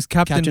actual name is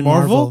Captain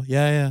Marvel?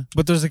 Yeah.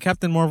 But there's a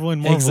Captain Marvel in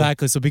Marvel.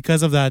 Exactly. So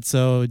because of that,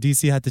 so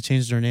DC had to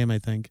change their name, I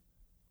think.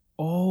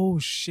 Oh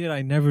shit!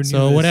 I never knew.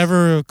 So this.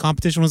 whatever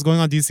competition was going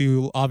on,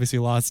 DC obviously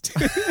lost.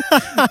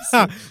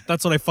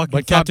 That's what I fucking.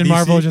 But thought, Captain DC.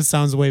 Marvel just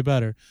sounds way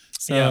better.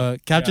 So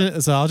Yeah,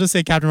 So I'll just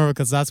say Captain Marvel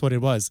because that's what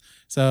it was.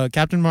 So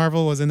Captain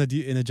Marvel was in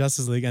the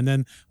Justice League, and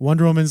then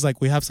Wonder Woman's like,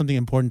 we have something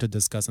important to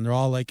discuss, and they're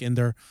all like in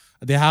their.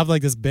 They have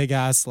like this big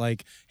ass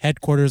like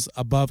headquarters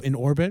above in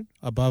orbit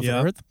above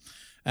Yeah. Earth.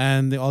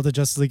 And all the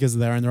Justice League is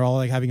there, and they're all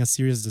like having a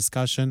serious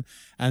discussion.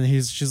 And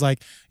she's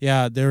like,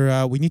 "Yeah,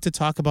 we need to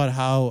talk about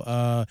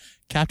how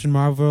Captain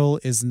Marvel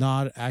is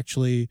not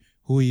actually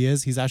who he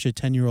is. He's actually a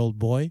 10-year-old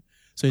boy.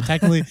 So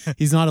technically,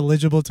 he's not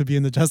eligible to be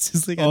in the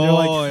Justice League." And they're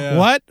like, yeah.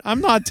 "What?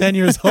 I'm not 10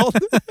 years old."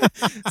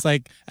 It's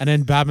like, and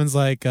then Batman's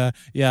like,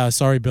 "Yeah,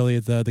 sorry, Billy,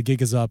 the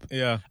gig is up."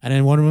 Yeah. And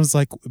then Wonder Woman's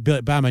like,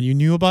 "Batman, you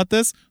knew about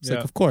this?" It's like,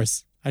 Yeah. "Of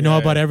course, I know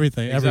about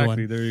everything, Exactly.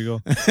 everyone." There you go.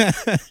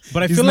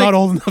 But I He's feel not like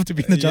old enough to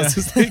be in the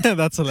Justice League.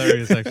 That's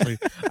hilarious. Actually,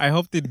 I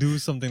hope they do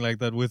something like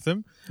that with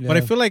him. But I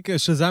Yeah. feel like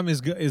Shazam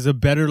is a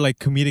better like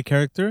comedic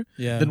character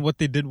Yeah. than what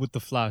they did with the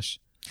Flash.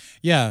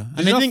 Yeah,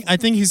 and you I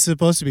think he's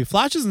supposed to be.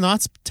 Flash is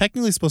not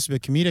technically supposed to be a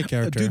comedic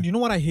character. Dude, you know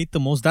what I hate the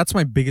most? That's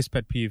my biggest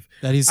pet peeve.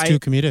 that he's too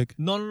comedic.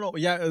 No.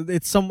 Yeah,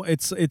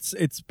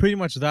 it's pretty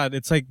much that.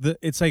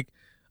 It's like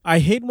I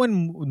hate when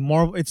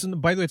Marvel.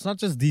 By the way, it's not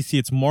just DC.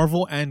 It's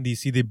Marvel and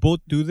DC. They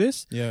both do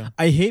this. Yeah,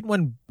 I hate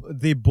when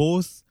they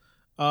both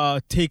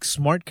take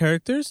smart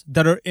characters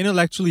that are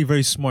intellectually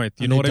very smart.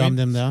 You know what I mean?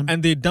 Them down.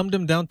 And they dumb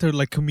them down to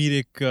like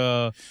comedic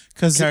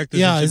Because characters.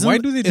 yeah, and shit. Why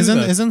do they do isn't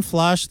that? isn't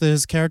Flash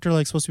his character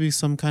like supposed to be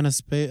some kind of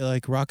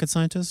like rocket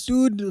scientist?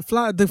 Dude,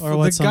 the Or guy,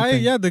 what,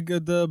 something? yeah,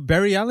 the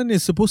Barry Allen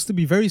is supposed to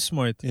be very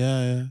smart.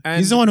 Yeah. And-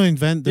 He's the one who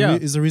Yeah.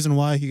 is the reason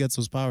why he gets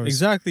those powers.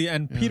 Exactly.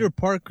 And Peter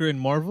Parker in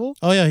Marvel,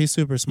 Oh yeah, he's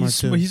super smart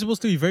too. he's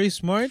supposed to be very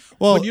smart.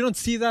 Well- but you don't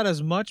see that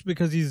as much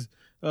because he's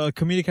a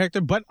comedic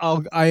character. But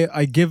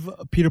I give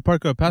Peter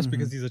Parker a pass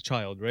because he's a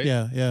child, right?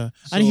 Yeah.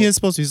 So- And he is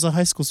supposed to. He's a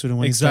high school student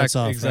when he starts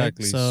off.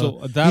 Exactly. Right?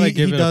 So that I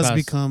give he it a does pass.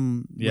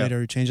 become Yeah.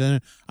 later change.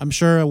 And I'm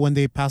sure when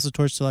they pass the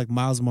torch to like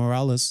Miles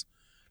Morales,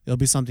 it'll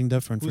be something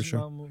different for Who's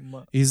sure.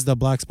 He's the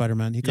Black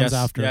Spider-Man. He comes Yes,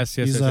 after. yes,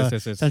 He's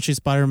yes. essentially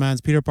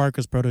Spider-Man's Peter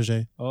Parker's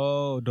protege.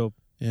 Oh, dope.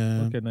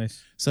 Yeah. Okay,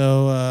 nice.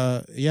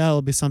 So yeah,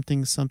 it'll be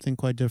something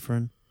quite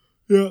different.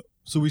 Yeah.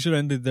 So we should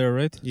end it there,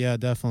 right? Yeah,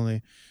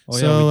 definitely. Oh,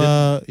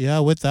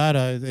 so with that,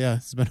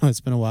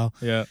 it's been a while.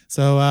 Yeah.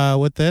 So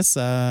with this,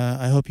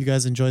 I hope you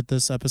guys enjoyed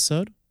this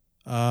episode.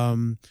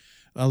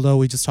 Although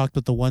we just talked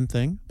about the one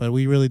thing, but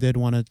we really did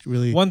want to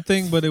really One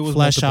thing, but it was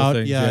flesh multiple out.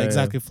 things. Yeah,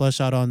 exactly. Flesh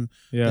out on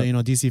Yeah. the,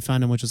 DC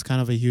fandom, which is kind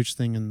of a huge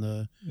thing in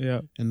the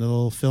Yeah.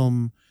 little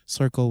film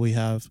circle we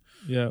have.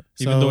 Yeah.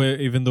 So-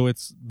 Even though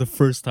it's the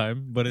first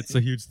time, but it's a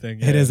huge thing.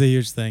 It is a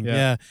huge thing. Yeah.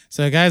 Yeah.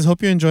 So guys,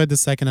 hope you enjoyed the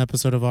second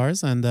episode of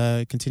ours and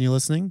continue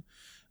listening.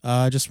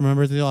 Just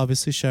remember to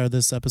obviously share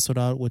this episode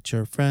out with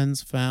your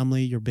friends,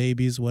 family, your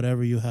babies,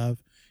 whatever you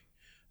have.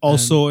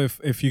 Also,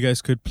 if you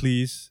guys could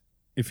please,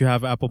 if you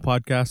have Apple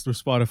Podcast or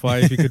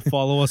Spotify, if you could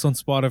follow us on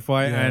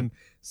Spotify Yeah.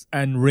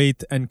 and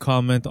rate and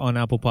comment on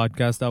Apple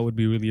Podcast, that would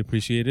be really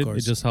appreciated.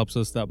 course. It just helps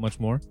us that much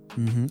more.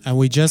 And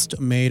we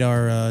just made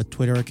our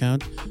Twitter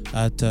account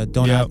at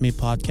Don't Yeah. At Me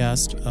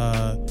Podcast.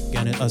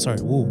 Again, sorry.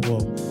 Whoa.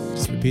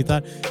 Just repeat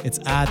that. It's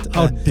at.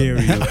 How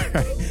dare you.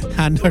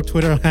 And our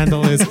Twitter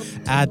handle is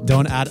at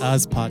Don't At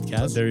Us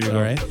Podcast. There you go.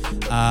 All right.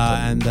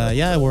 And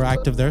yeah, we're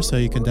active there, so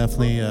you can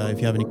definitely, if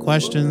you have any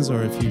questions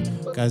or if you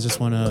guys just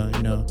want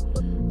to,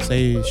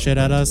 say shit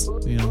at us,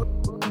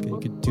 you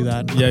could do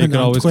that. Yeah, you can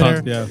on always Twitter.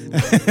 talk. Yeah.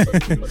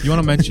 You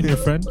want to mention your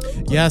friend?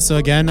 Yeah, so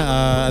again,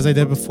 as I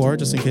did before,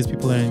 just in case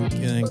people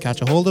didn't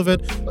catch a hold of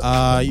it,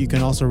 you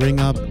can also ring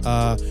up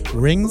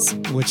Rings,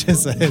 which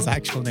is his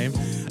actual name.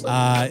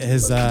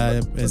 His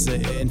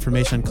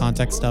information and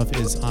contact stuff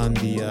is on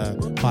the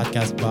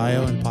podcast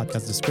bio and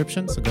podcast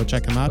description, so go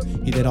check him out.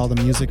 He did all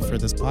the music for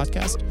this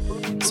podcast.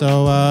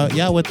 So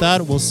yeah, with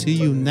that, we'll see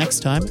you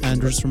next time,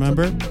 and just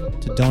remember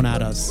to don't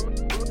at us.